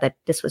liked. I thought that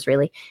this was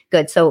really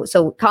good. So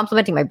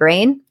complimenting my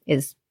brain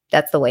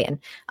that's the way in.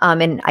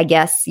 And I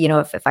guess,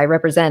 if I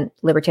represent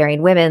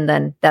libertarian women,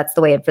 then that's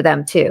the way in for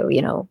them too.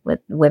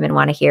 Women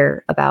want to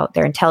hear about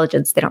their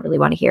intelligence. They don't really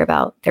want to hear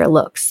about their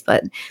looks,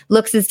 but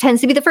looks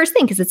tends to be the first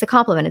thing, because it's a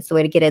compliment. It's the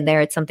way to get in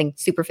there. It's something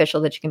superficial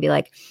that you can be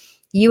like,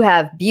 you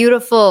have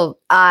beautiful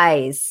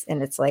eyes.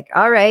 And it's like,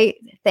 all right,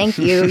 thank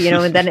you.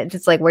 And then it's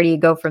just like, where do you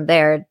go from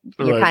there?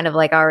 You're kind of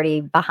like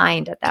already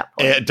behind at that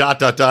point.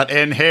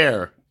 And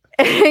hair.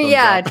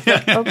 Yeah.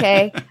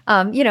 Okay.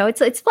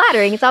 It's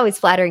flattering. It's always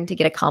flattering to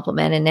get a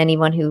compliment, and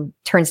anyone who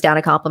turns down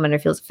a compliment or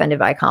feels offended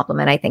by a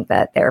compliment, I think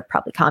that they're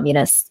probably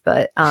communists,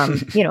 but,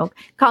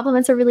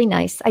 compliments are really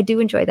nice. I do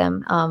enjoy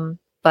them.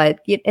 But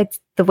it's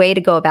the way to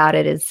go about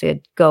it is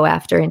to go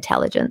after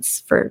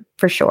intelligence for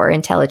sure.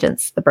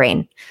 Intelligence, the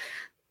brain,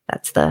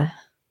 that's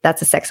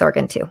a sex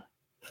organ too.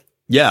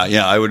 Yeah.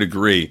 I would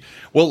agree.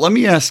 Well, let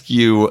me ask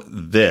you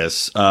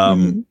this.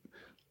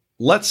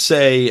 Let's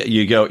say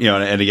you go,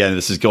 and again,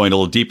 this is going a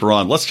little deeper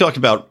on. Let's talk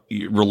about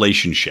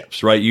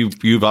relationships, right?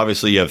 You've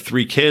obviously have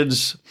 3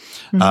 kids.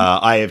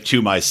 I have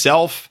 2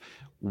 myself.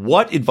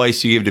 What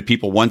advice do you give to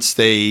people once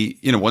they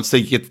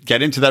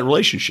get into that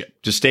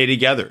relationship, to stay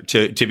together,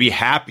 to be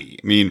happy?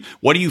 I mean,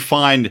 what do you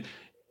find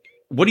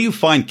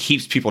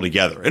keeps people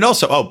together? And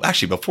also,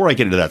 actually, before I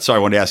get into that, sorry,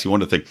 I wanted to ask you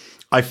one other thing.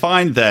 I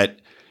find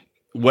that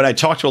when I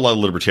talk to a lot of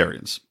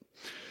libertarians,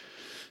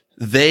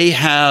 they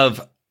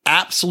have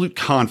absolute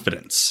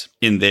confidence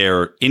in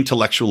their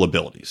intellectual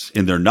abilities,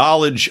 in their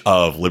knowledge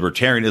of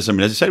libertarianism.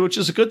 And as I said, which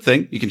is a good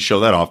thing, you can show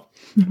that off,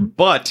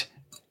 but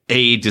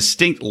a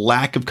distinct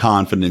lack of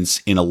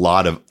confidence in a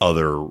lot of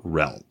other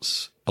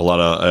realms, a lot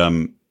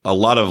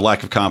of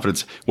lack of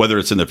confidence, whether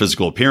it's in their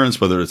physical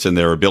appearance, whether it's in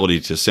their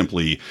ability to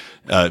simply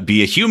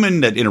be a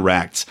human that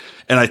interacts.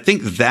 And I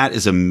think that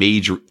is a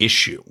major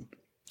issue.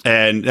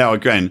 And now,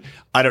 again,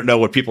 I don't know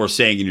what people are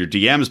saying in your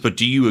DMs, but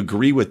do you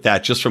agree with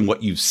that just from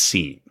what you've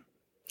seen?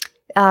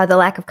 The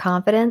lack of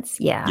confidence.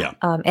 Yeah.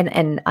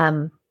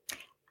 I'm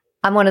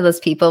one of those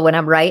people, when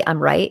I'm right,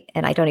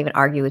 and I don't even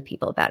argue with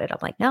people about it. I'm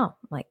like, no,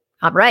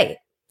 I'm right.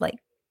 Like,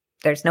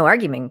 there's no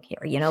argument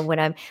here. When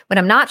I'm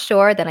not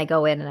sure, then I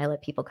go in and I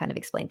let people kind of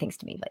explain things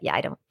to me. But yeah,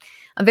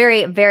 I'm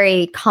very,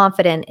 very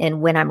confident in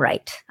when I'm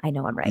right. I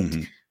know I'm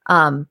right.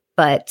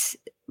 But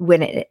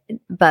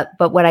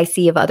what I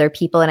see of other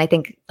people, and I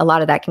think a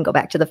lot of that can go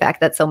back to the fact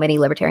that so many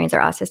libertarians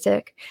are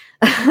autistic.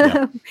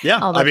 Yeah.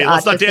 I mean,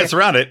 let's not dance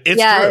around it.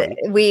 It's true.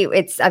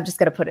 I'm just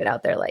going to put it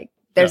out there. Like,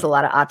 there's a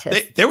lot of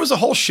autism. There was a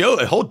whole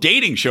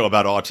dating show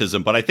about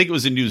autism, but I think it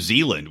was in New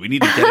Zealand. We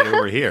need to get it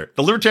over here.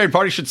 The Libertarian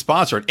Party should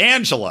sponsor it.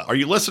 Angela, are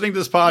you listening to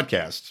this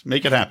podcast?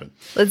 Make it happen.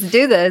 Let's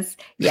do this.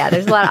 Yeah,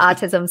 there's a lot of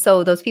autism.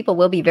 So those people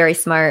will be very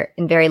smart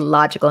and very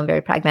logical and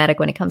very pragmatic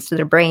when it comes to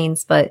their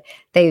brains, but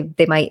they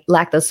might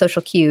lack those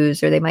social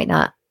cues, or they might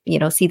not,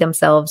 see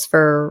themselves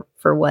for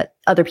what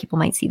other people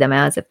might see them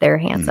as, if they're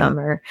handsome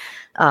or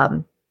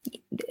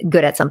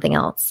good at something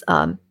else,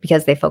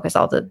 because they focus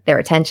all their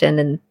attention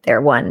and their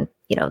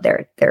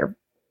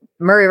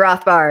Murray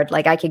Rothbard.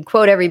 Like I can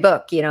quote every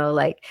book,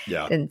 like,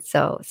 yeah. And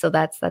so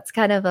that's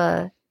kind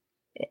of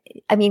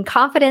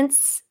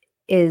confidence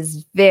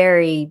is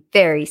very,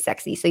 very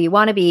sexy. So you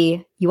want to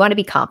be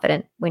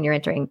confident when you're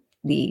entering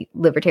the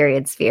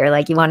libertarian sphere.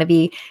 Like you want to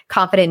be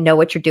confident, know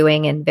what you're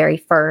doing, and very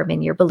firm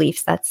in your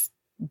beliefs. That's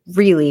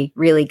really,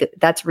 really good.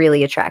 That's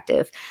really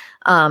attractive.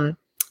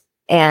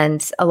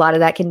 And a lot of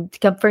that can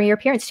come from your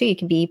appearance too. You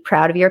can be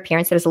proud of your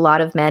appearance. There's a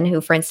lot of men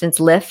who, for instance,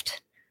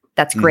 lift.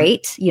 That's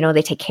great.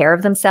 They take care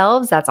of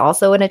themselves. That's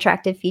also an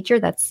attractive feature.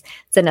 It's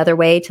another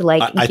way to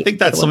like. I think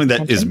that's something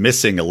that is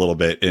missing a little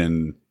bit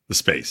in the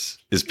space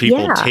is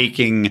people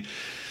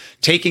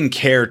taking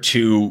care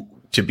to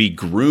be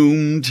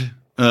groomed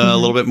a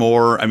little bit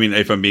more. I mean,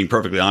 if I'm being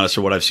perfectly honest,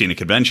 or what I've seen at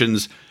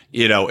conventions,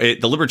 the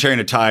libertarian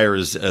attire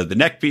is the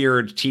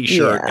neckbeard,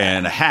 t-shirt,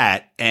 and a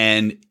hat,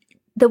 and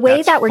the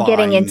way that we're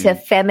getting into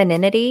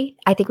femininity,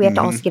 I think we have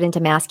to also get into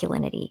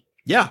masculinity.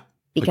 Yeah.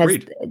 Because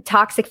agreed.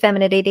 Toxic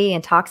femininity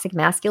and toxic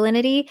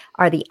masculinity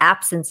are the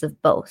absence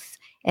of both.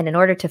 And in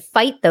order to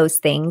fight those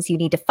things, you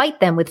need to fight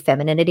them with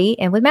femininity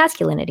and with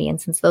masculinity.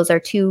 And since those are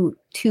two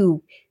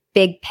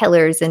big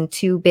pillars and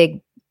two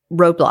big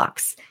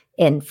roadblocks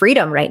in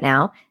freedom right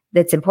now,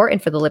 that's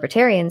important for the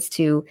libertarians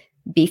to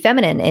be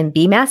feminine and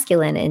be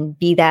masculine and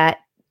be that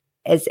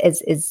as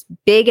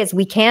big as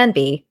we can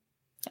be.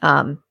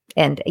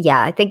 And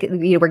yeah, I think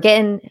we're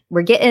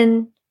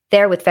getting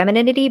there with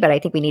femininity, but I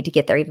think we need to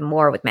get there even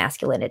more with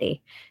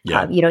masculinity.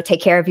 Yeah.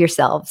 Take care of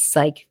yourselves,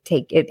 like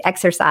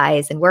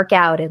exercise and work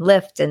out and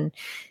lift and,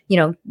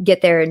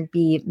 get there and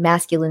be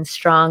masculine,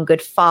 strong,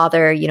 good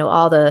father,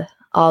 all the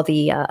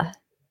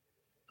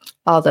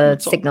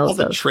signals.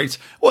 All the traits.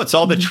 Well, it's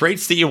all the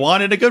traits that you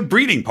want in a good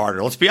breeding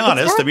partner. Let's be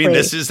honest. Exactly. I mean,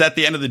 this is at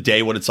the end of the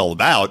day what it's all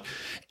about.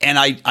 And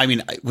I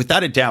mean,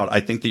 without a doubt, I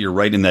think that you're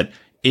right in that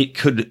it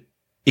could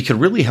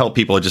really help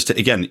people. Just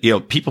again,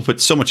 people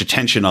put so much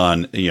attention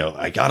on,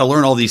 I got to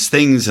learn all these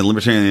things and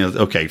libertarian.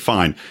 Okay,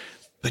 fine.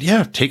 But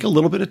yeah, take a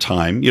little bit of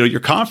time. Your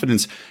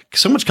confidence,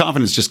 so much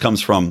confidence just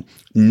comes from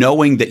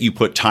knowing that you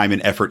put time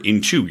and effort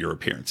into your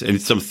appearance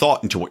and some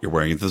thought into what you're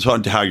wearing, and thought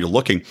into how you're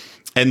looking,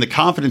 and the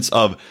confidence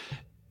of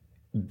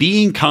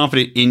being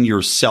confident in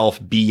yourself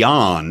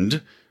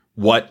beyond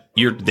what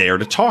you're there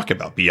to talk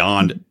about,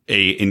 beyond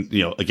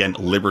again,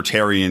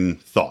 libertarian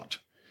thought.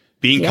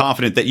 Being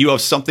confident that you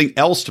have something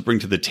else to bring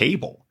to the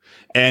table.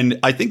 And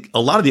I think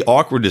a lot of the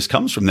awkwardness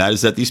comes from that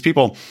is that these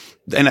people,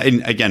 and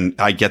again,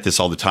 I get this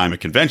all the time at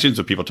conventions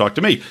when people talk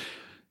to me.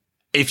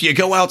 If you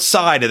go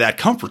outside of that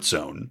comfort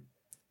zone,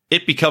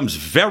 it becomes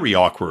very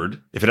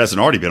awkward, if it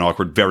hasn't already been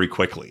awkward, very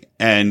quickly.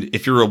 And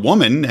if you're a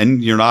woman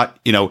and you're not,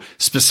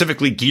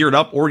 specifically geared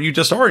up, or you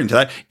just are into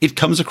that, it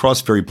comes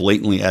across very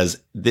blatantly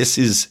as this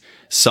is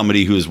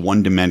somebody who is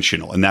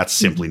one-dimensional, and that's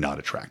simply not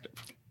attractive.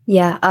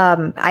 Yeah.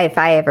 If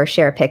I ever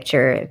share a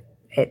picture,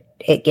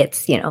 it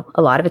gets,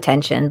 a lot of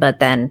attention, but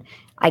then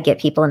I get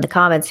people in the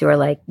comments who are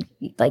like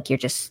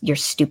you're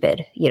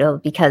stupid,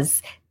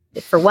 because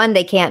for one,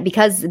 they can't,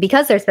 because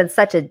there's been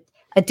such a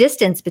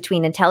distance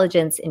between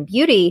intelligence and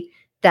beauty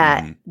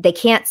that they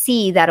can't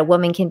see that a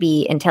woman can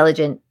be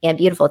intelligent and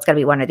beautiful. It's got to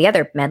be one or the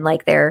other. Men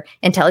like their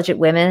intelligent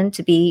women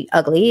to be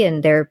ugly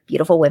and their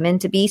beautiful women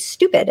to be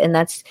stupid. And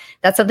that's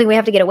something we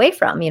have to get away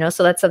from,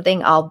 so that's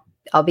something I'll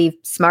be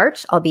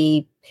smart. I'll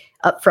be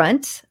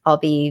upfront.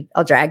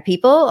 I'll drag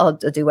people. I'll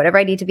do whatever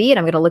I need to be. And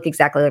I'm going to look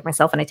exactly like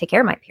myself. And I take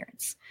care of my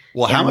appearance.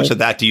 Well, how much of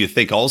that do you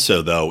think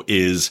also, though,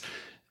 is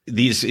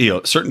these,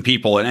 certain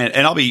people,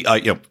 and I'll be,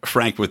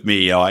 frank with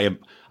me,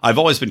 I've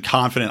always been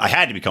confident. I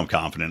had to become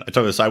confident. I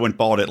told you this, I went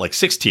bald at like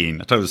 16.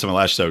 I told you this in my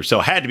last show. So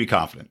I had to be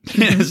confident.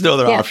 There's no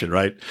other option,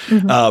 right?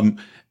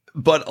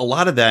 But a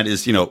lot of that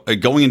is,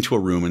 going into a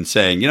room and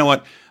saying, you know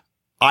what,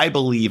 I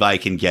believe I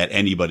can get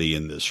anybody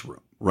in this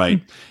room,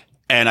 right?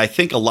 And I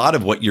think a lot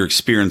of what you're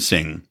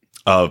experiencing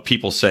of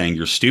people saying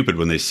you're stupid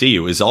when they see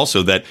you is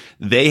also that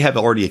they have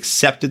already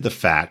accepted the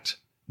fact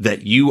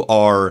that you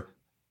are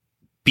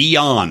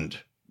beyond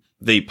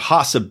the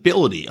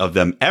possibility of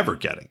them ever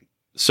getting.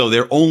 So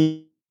their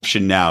only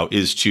option now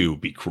is to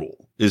be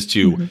cruel, is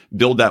to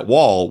build that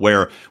wall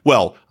where,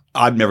 well,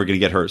 I'm never going to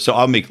get her. So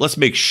let's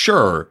make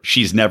sure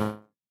she's never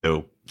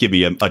going to give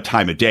me a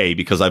time of day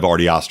because I've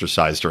already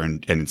ostracized her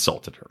and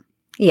insulted her.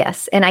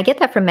 Yes. And I get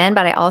that from men,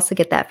 but I also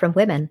get that from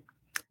women.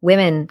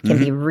 Women can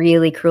be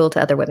really cruel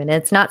to other women. And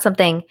it's not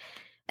something,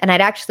 and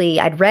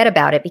I'd read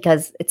about it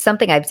because it's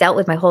something I've dealt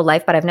with my whole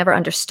life, but I've never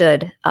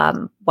understood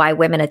why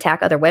women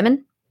attack other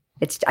women.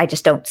 I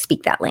just don't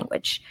speak that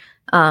language.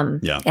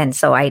 And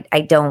so I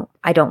don't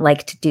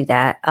like to do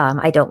that.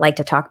 I don't like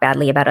to talk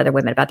badly about other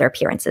women, about their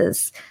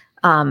appearances.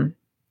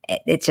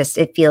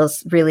 It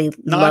feels really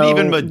not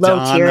even Madonna.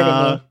 Low tier to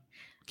me.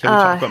 Can we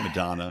talk about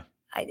Madonna?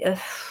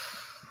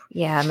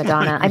 Yeah,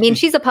 Madonna. I mean,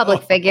 she's a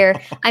public figure.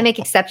 I make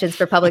exceptions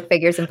for public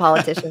figures and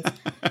politicians.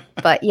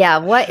 But yeah,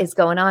 what is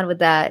going on with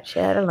that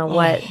shit? I don't know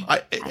what.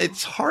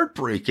 It's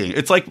heartbreaking.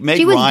 It's like Meg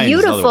She was Ryan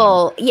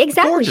beautiful. Yeah,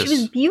 exactly. Gorgeous. She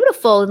was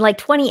beautiful in like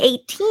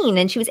 2018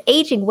 and she was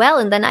aging well.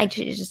 And then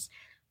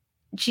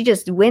she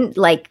just went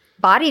like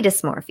body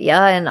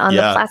dysmorphia. And on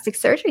the plastic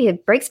surgery,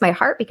 it breaks my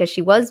heart because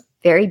she was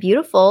very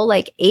beautiful,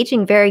 like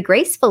aging very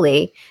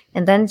gracefully.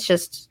 And then she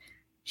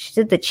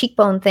did the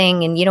cheekbone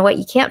thing. And you know what?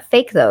 You can't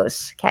fake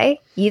those. Okay.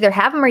 You either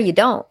have them or you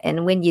don't.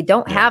 And when you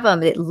don't have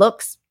them,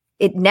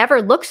 it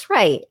never looks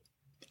right.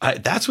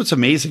 That's what's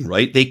amazing,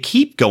 right? They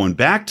keep going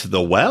back to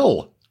the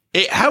well.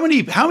 How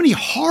many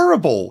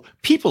horrible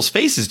people's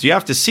faces do you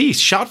have to see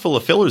shot full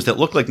of fillers that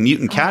look like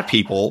mutant cat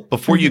people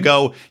before you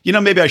go,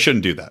 maybe I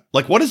shouldn't do that?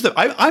 Like, what is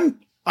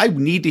I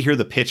need to hear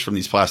the pitch from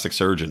these plastic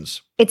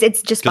surgeons.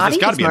 It's just body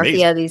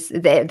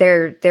dysmorphia.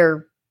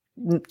 They're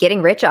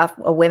getting rich off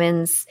a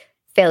woman's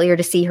failure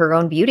to see her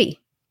own beauty.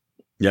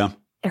 Yeah.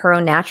 Her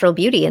own natural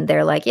beauty. And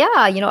they're like,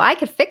 I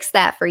could fix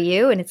that for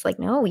you. And it's like,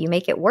 no, you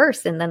make it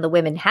worse. And then the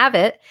women have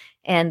it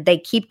and they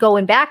keep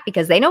going back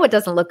because they know it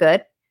doesn't look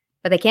good.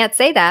 But they can't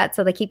say that,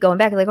 so they keep going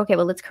back. Like, okay,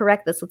 well, let's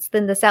correct this. Let's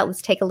thin this out.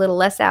 Let's take a little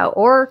less out.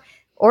 Or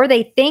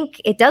they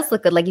think it does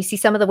look good. Like you see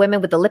some of the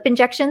women with the lip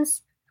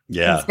injections.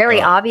 Yeah, it's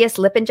very obvious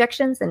lip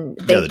injections, and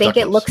they think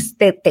it looks.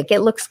 They think it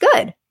looks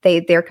good.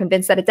 They're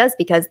convinced that it does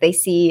because they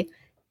see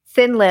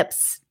thin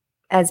lips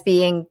as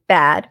being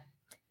bad,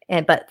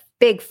 but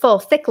big, full,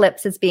 thick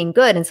lips as being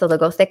good, and so they'll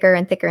go thicker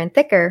and thicker and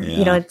thicker.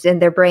 Yeah. It's in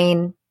their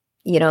brain.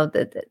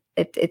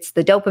 It's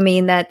the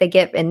dopamine that they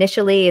get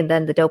initially, and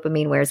then the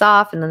dopamine wears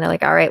off, and then they're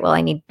like, all right, well,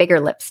 I need bigger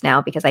lips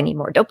now because I need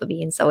more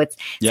dopamine. So it's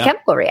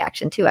chemical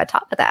reaction too on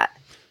top of that.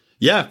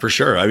 Yeah, for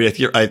sure. I mean,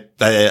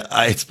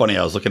 it's funny.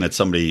 I was looking at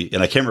somebody,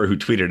 and I can't remember who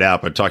tweeted it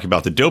out, but talking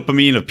about the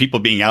dopamine of people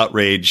being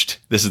outraged.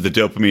 This is the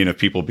dopamine of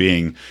people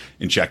being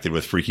injected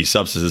with freaky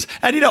substances.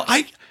 And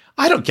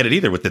I don't get it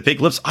either with the big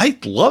lips. I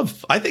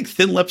think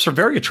thin lips are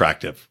very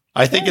attractive.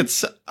 I think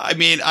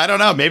I don't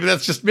know. Maybe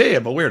that's just me.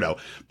 I'm a weirdo.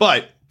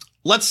 But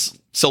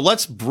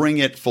let's bring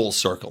it full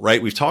circle,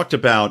 right? We've talked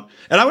about,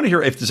 and I want to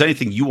hear if there's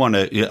anything you want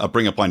to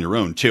bring up on your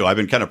own too. I've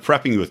been kind of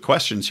prepping you with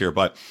questions here,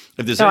 but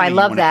if there's anything you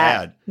want to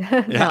add.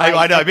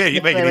 I know.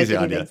 You make it easy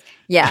on you.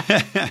 Yeah,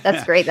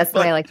 that's great. That's the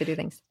way I like to do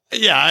things.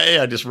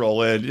 Yeah, just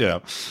roll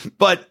in,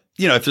 But,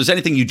 if there's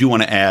anything you do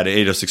want to add,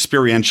 just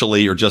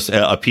experientially or just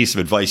a piece of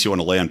advice you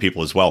want to lay on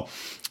people as well.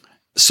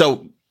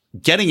 So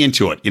getting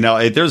into it,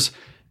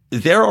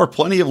 there are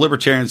plenty of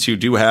libertarians who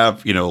do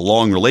have,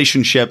 long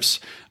relationships.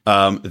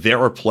 There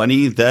are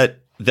plenty that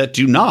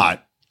do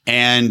not.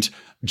 And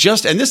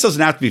this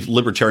doesn't have to be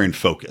libertarian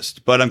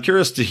focused, but I'm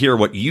curious to hear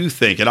what you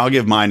think. And I'll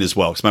give mine as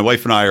well. Because my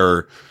wife and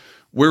I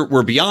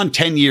we're beyond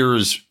 10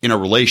 years in a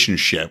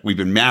relationship. We've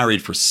been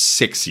married for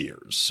 6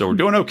 years. So we're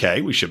doing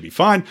okay. We should be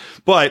fine.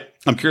 But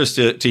I'm curious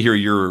to hear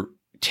your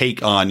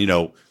take on,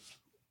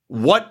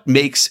 what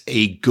makes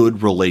a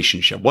good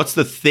relationship? What's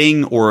the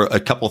thing or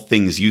a couple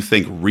things you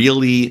think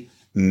really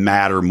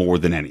matter more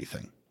than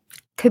anything?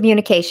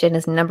 Communication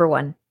is number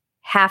one.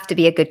 Have to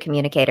be a good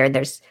communicator.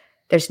 There's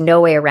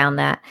no way around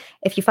that.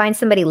 If you find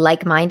somebody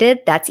like-minded,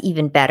 that's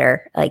even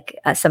better. Like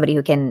somebody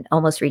who can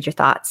almost read your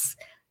thoughts.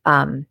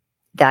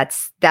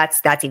 That's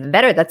even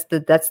better. That's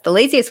the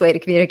laziest way to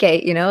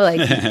communicate.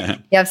 Like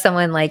you have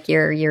someone like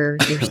your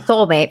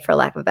soulmate, for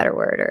lack of a better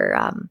word,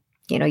 or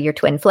your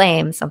twin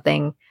flame,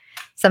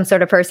 some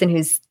sort of person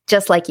who's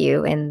just like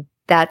you, and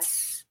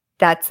that's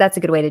a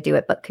good way to do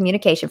it. But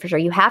communication for sure.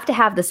 You have to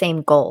have the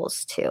same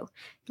goals too.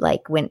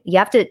 Like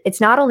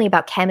it's not only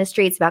about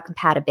chemistry, it's about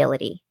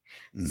compatibility.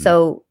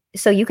 Mm-hmm.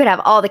 So you could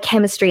have all the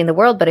chemistry in the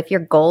world, but if your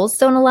goals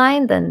don't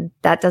align, then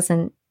that's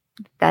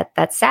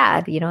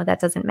sad. That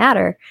doesn't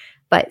matter.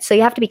 But so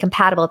you have to be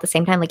compatible at the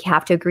same time. Like you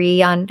have to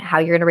agree on how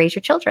you're going to raise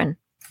your children.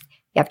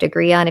 You have to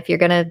agree on if you're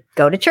going to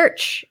go to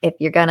church, if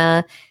you're going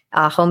to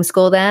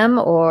homeschool them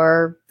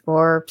or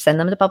send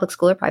them to public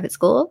school or private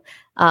school,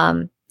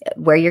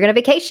 where you're going to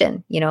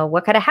vacation,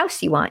 what kind of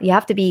house you want. You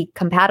have to be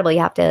compatible. You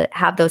have to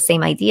have those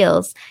same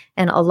ideals.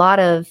 And a lot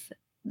of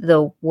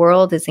the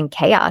world is in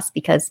chaos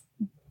because,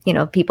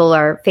 people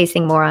are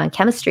facing more on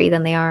chemistry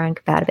than they are on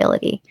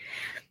compatibility.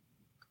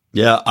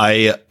 Yeah.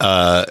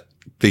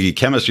 The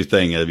chemistry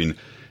thing,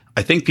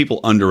 I think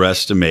people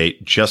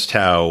underestimate just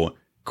how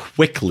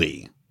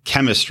quickly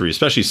chemistry,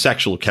 especially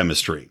sexual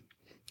chemistry,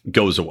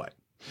 goes away.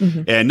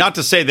 Mm-hmm. And not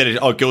to say that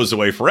it goes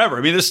away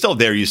forever. It's still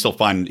there. You still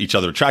find each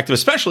other attractive,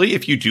 especially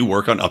if you do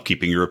work on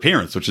upkeeping your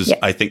appearance, which is,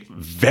 I think,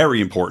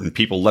 very important.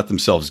 People let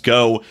themselves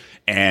go.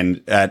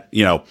 And that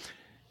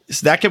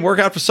can work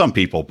out for some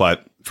people,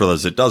 but for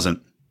those it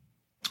doesn't.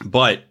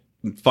 But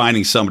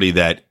finding somebody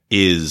that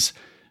is,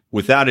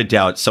 without a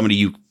doubt, somebody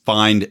you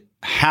find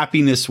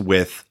happiness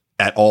with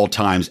at all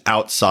times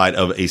outside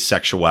of a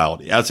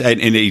sexuality,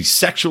 in a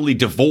sexually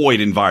devoid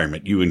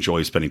environment, you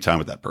enjoy spending time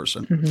with that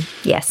person.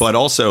 Mm-hmm. Yes. But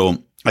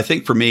also, I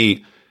think for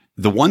me,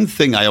 the one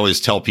thing I always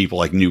tell people,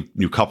 like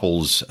new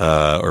couples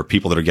or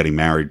people that are getting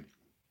married,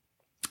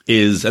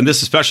 is, and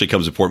this especially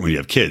comes important when you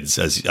have kids,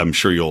 as I'm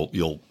sure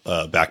you'll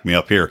back me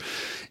up here,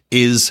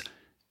 is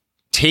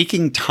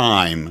taking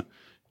time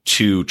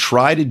to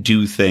try to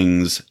do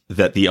things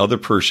that the other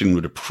person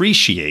would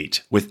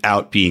appreciate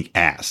without being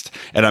asked.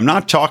 And I'm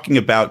not talking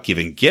about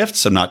giving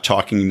gifts. I'm not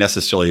talking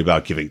necessarily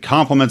about giving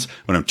compliments.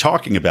 What I'm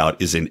talking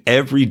about is in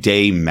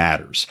everyday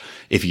matters.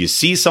 If you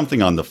see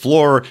something on the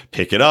floor,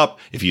 pick it up.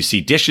 If you see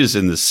dishes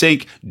in the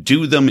sink,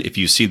 do them. If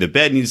you see the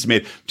bed needs to be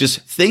made, just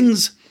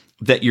things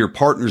that your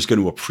partner's going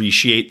to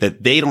appreciate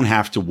that they don't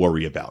have to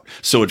worry about.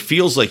 So it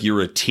feels like you're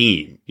a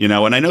team,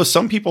 and I know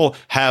some people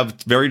have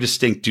very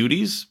distinct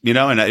duties,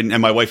 and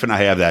my wife and I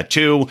have that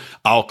too.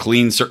 I'll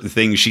clean certain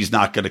things she's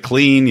not going to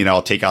clean,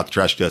 I'll take out the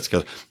trash.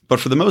 But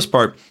for the most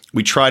part,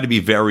 we try to be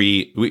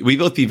we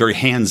both be very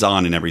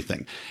hands-on in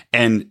everything,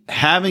 and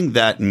having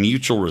that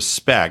mutual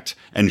respect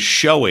and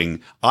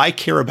showing I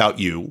care about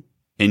you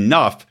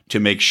enough to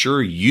make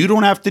sure you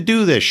don't have to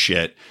do this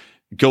shit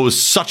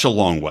goes such a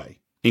long way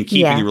in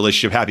keeping your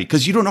relationship happy,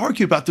 because you don't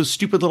argue about those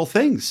stupid little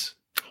things.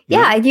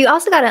 Yeah, you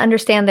also got to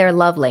understand their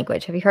love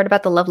language. Have you heard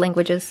about the love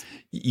languages?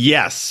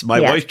 Yes.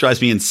 My wife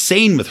drives me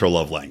insane with her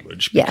love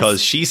language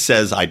because she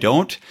says I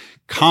don't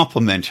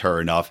compliment her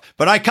enough,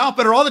 but I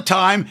compliment her all the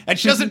time, and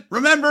she doesn't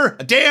remember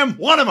a damn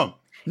one of them.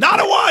 Not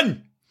a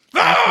one.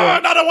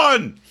 Not a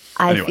one.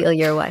 I feel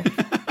your wife.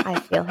 I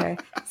feel her.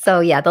 So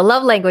yeah, the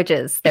love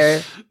languages,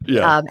 they're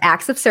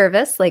acts of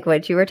service, like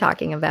what you were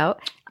talking about,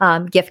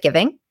 gift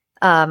giving.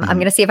 I'm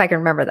going to see if I can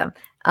remember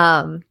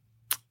them.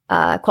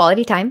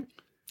 Quality time,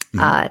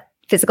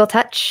 physical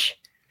touch.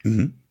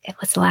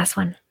 What's the last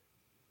one?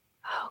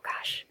 Oh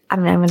gosh,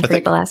 I'm going to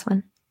forget the last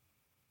one.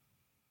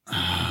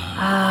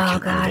 I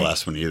can't remember the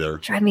last one either.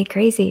 Drive me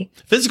crazy.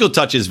 Physical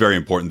touch is very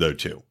important though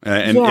too.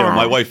 And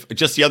my wife,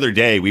 just the other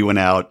day, we went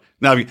out.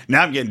 Now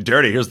I'm getting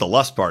dirty. Here's the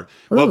lust part.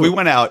 Well, we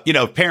went out.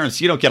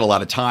 Parents, you don't get a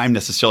lot of time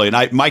necessarily.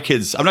 And my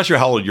kids, I'm not sure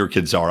how old your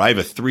kids are. I have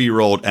a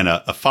 3-year-old and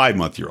a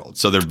 5-month-year-old.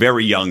 So they're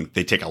very young.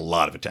 They take a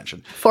lot of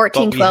attention.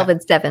 14, 12,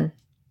 and 7.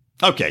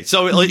 Okay,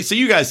 so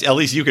you guys, at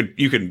least you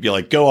can be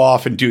like, go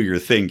off and do your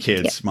thing,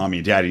 kids. Mommy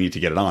and daddy need to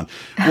get it on.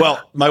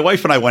 Well, my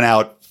wife and I went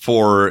out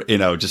for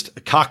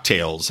just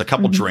cocktails, a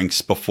couple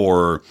drinks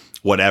before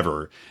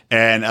whatever.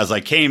 And as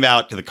I came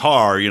out to the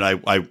car,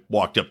 I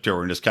walked up to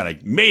her and just kind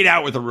of made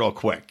out with her real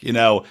quick,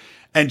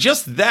 and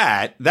just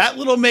that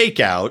little make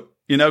out,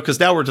 because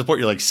now we're to the point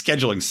you're like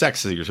scheduling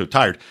sex because you're so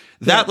tired.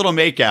 That little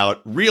make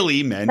out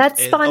really meant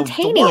that's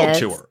spontaneous. The world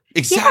to her.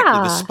 Exactly.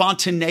 The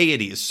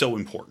spontaneity is so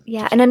important.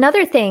 Yeah. And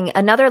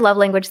another love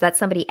language that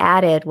somebody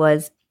added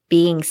was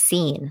being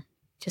seen,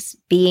 just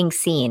being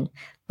seen.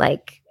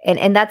 Like,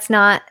 and that's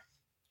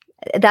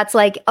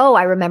like, oh,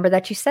 I remember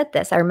that you said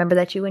this. I remember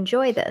that you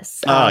enjoy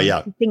this.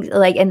 Things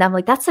like, and I'm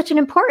like, that's such an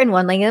important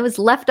one. Like it was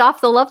left off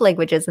the love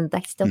languages, and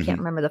I still can't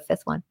remember the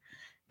 5th one.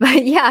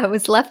 But yeah, it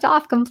was left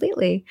off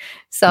completely.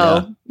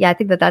 So I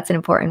think that's an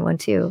important one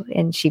too.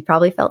 And she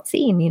probably felt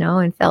seen,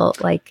 and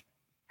felt like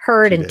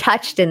heard and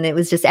touched, and it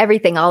was just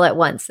everything all at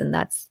once. And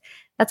that's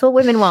what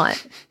women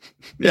want.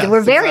 Yes,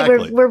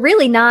 we're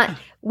really not.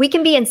 We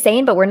can be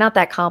insane, but we're not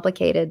that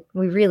complicated.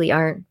 We really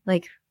aren't.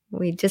 Like.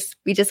 We just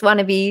want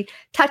to be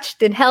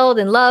touched and held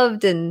and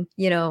loved and,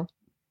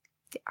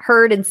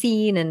 heard and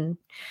seen and,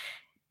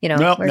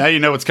 Well, now you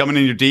know what's coming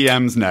in your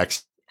DMs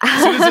next.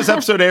 As soon as this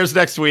episode airs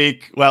next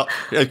week, well,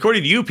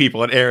 according to you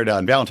people, it aired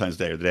on Valentine's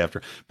Day or the day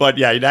after. But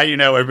yeah, now you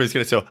know everybody's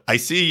going to say, I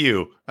see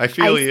you. I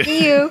feel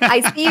you.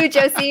 I see you,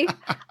 Josie.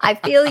 I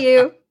feel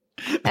you.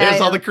 There's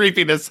all the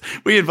creepiness.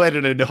 We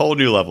invited a whole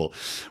new level.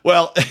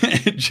 Well,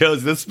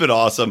 Josie, this has been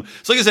awesome.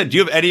 So like I said, do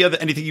you have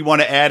anything you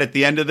want to add at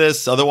the end of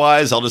this?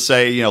 Otherwise, I'll just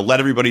say,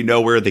 let everybody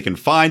know where they can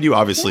find you.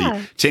 Obviously,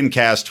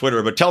 Timcast,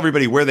 Twitter, but tell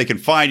everybody where they can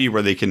find you,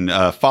 where they can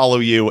follow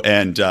you.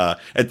 And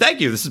thank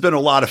you. This has been a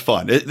lot of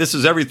fun. This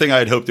is everything I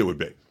had hoped it would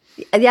be.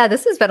 Yeah,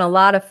 this has been a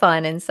lot of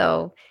fun. And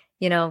so,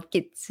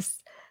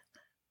 just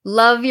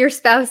love your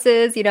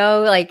spouses,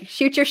 like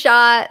shoot your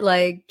shot,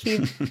 like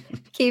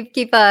keep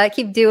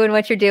doing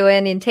what you're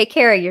doing and take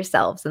care of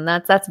yourselves. And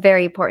that's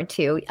very important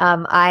too.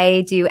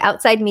 I do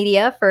outside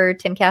media for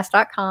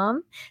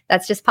timcast.com.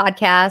 That's just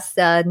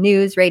podcasts,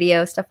 news,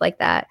 radio, stuff like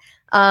that.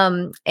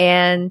 And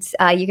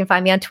you can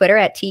find me on Twitter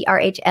at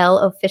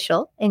TRHL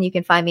official. And you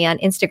can find me on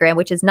Instagram,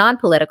 which is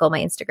non-political.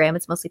 My Instagram,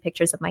 it's mostly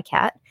pictures of my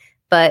cat,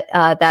 but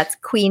that's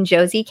Queen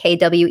Josie,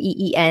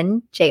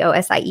 KWEEN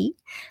JOSIE.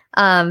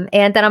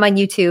 And then I'm on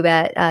YouTube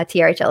at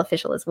TRHL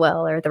official as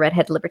well, or the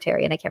Redhead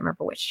Libertarian. I can't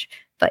remember which,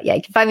 but yeah,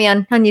 you can find me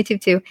on YouTube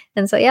too.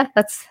 And so, yeah,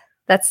 that's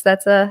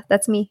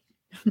me.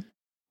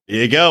 There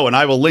you go. And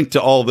I will link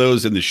to all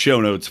those in the show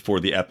notes for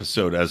the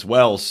episode as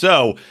well.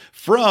 So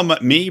from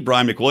me,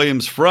 Brian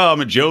McWilliams,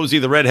 from Josie,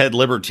 the Redhead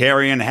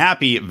Libertarian,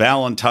 happy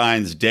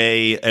Valentine's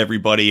Day,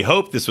 everybody.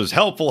 Hope this was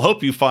helpful.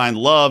 Hope you find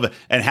love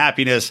and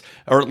happiness,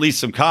 or at least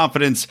some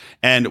confidence.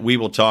 And we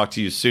will talk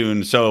to you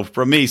soon. So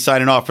from me,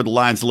 signing off for the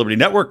Lions of Liberty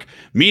Network,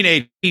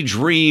 Mean a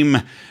Dream,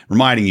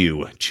 reminding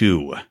you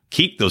to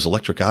keep those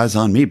electric eyes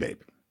on me,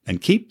 babe,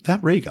 and keep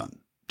that ray gun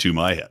to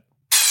my head.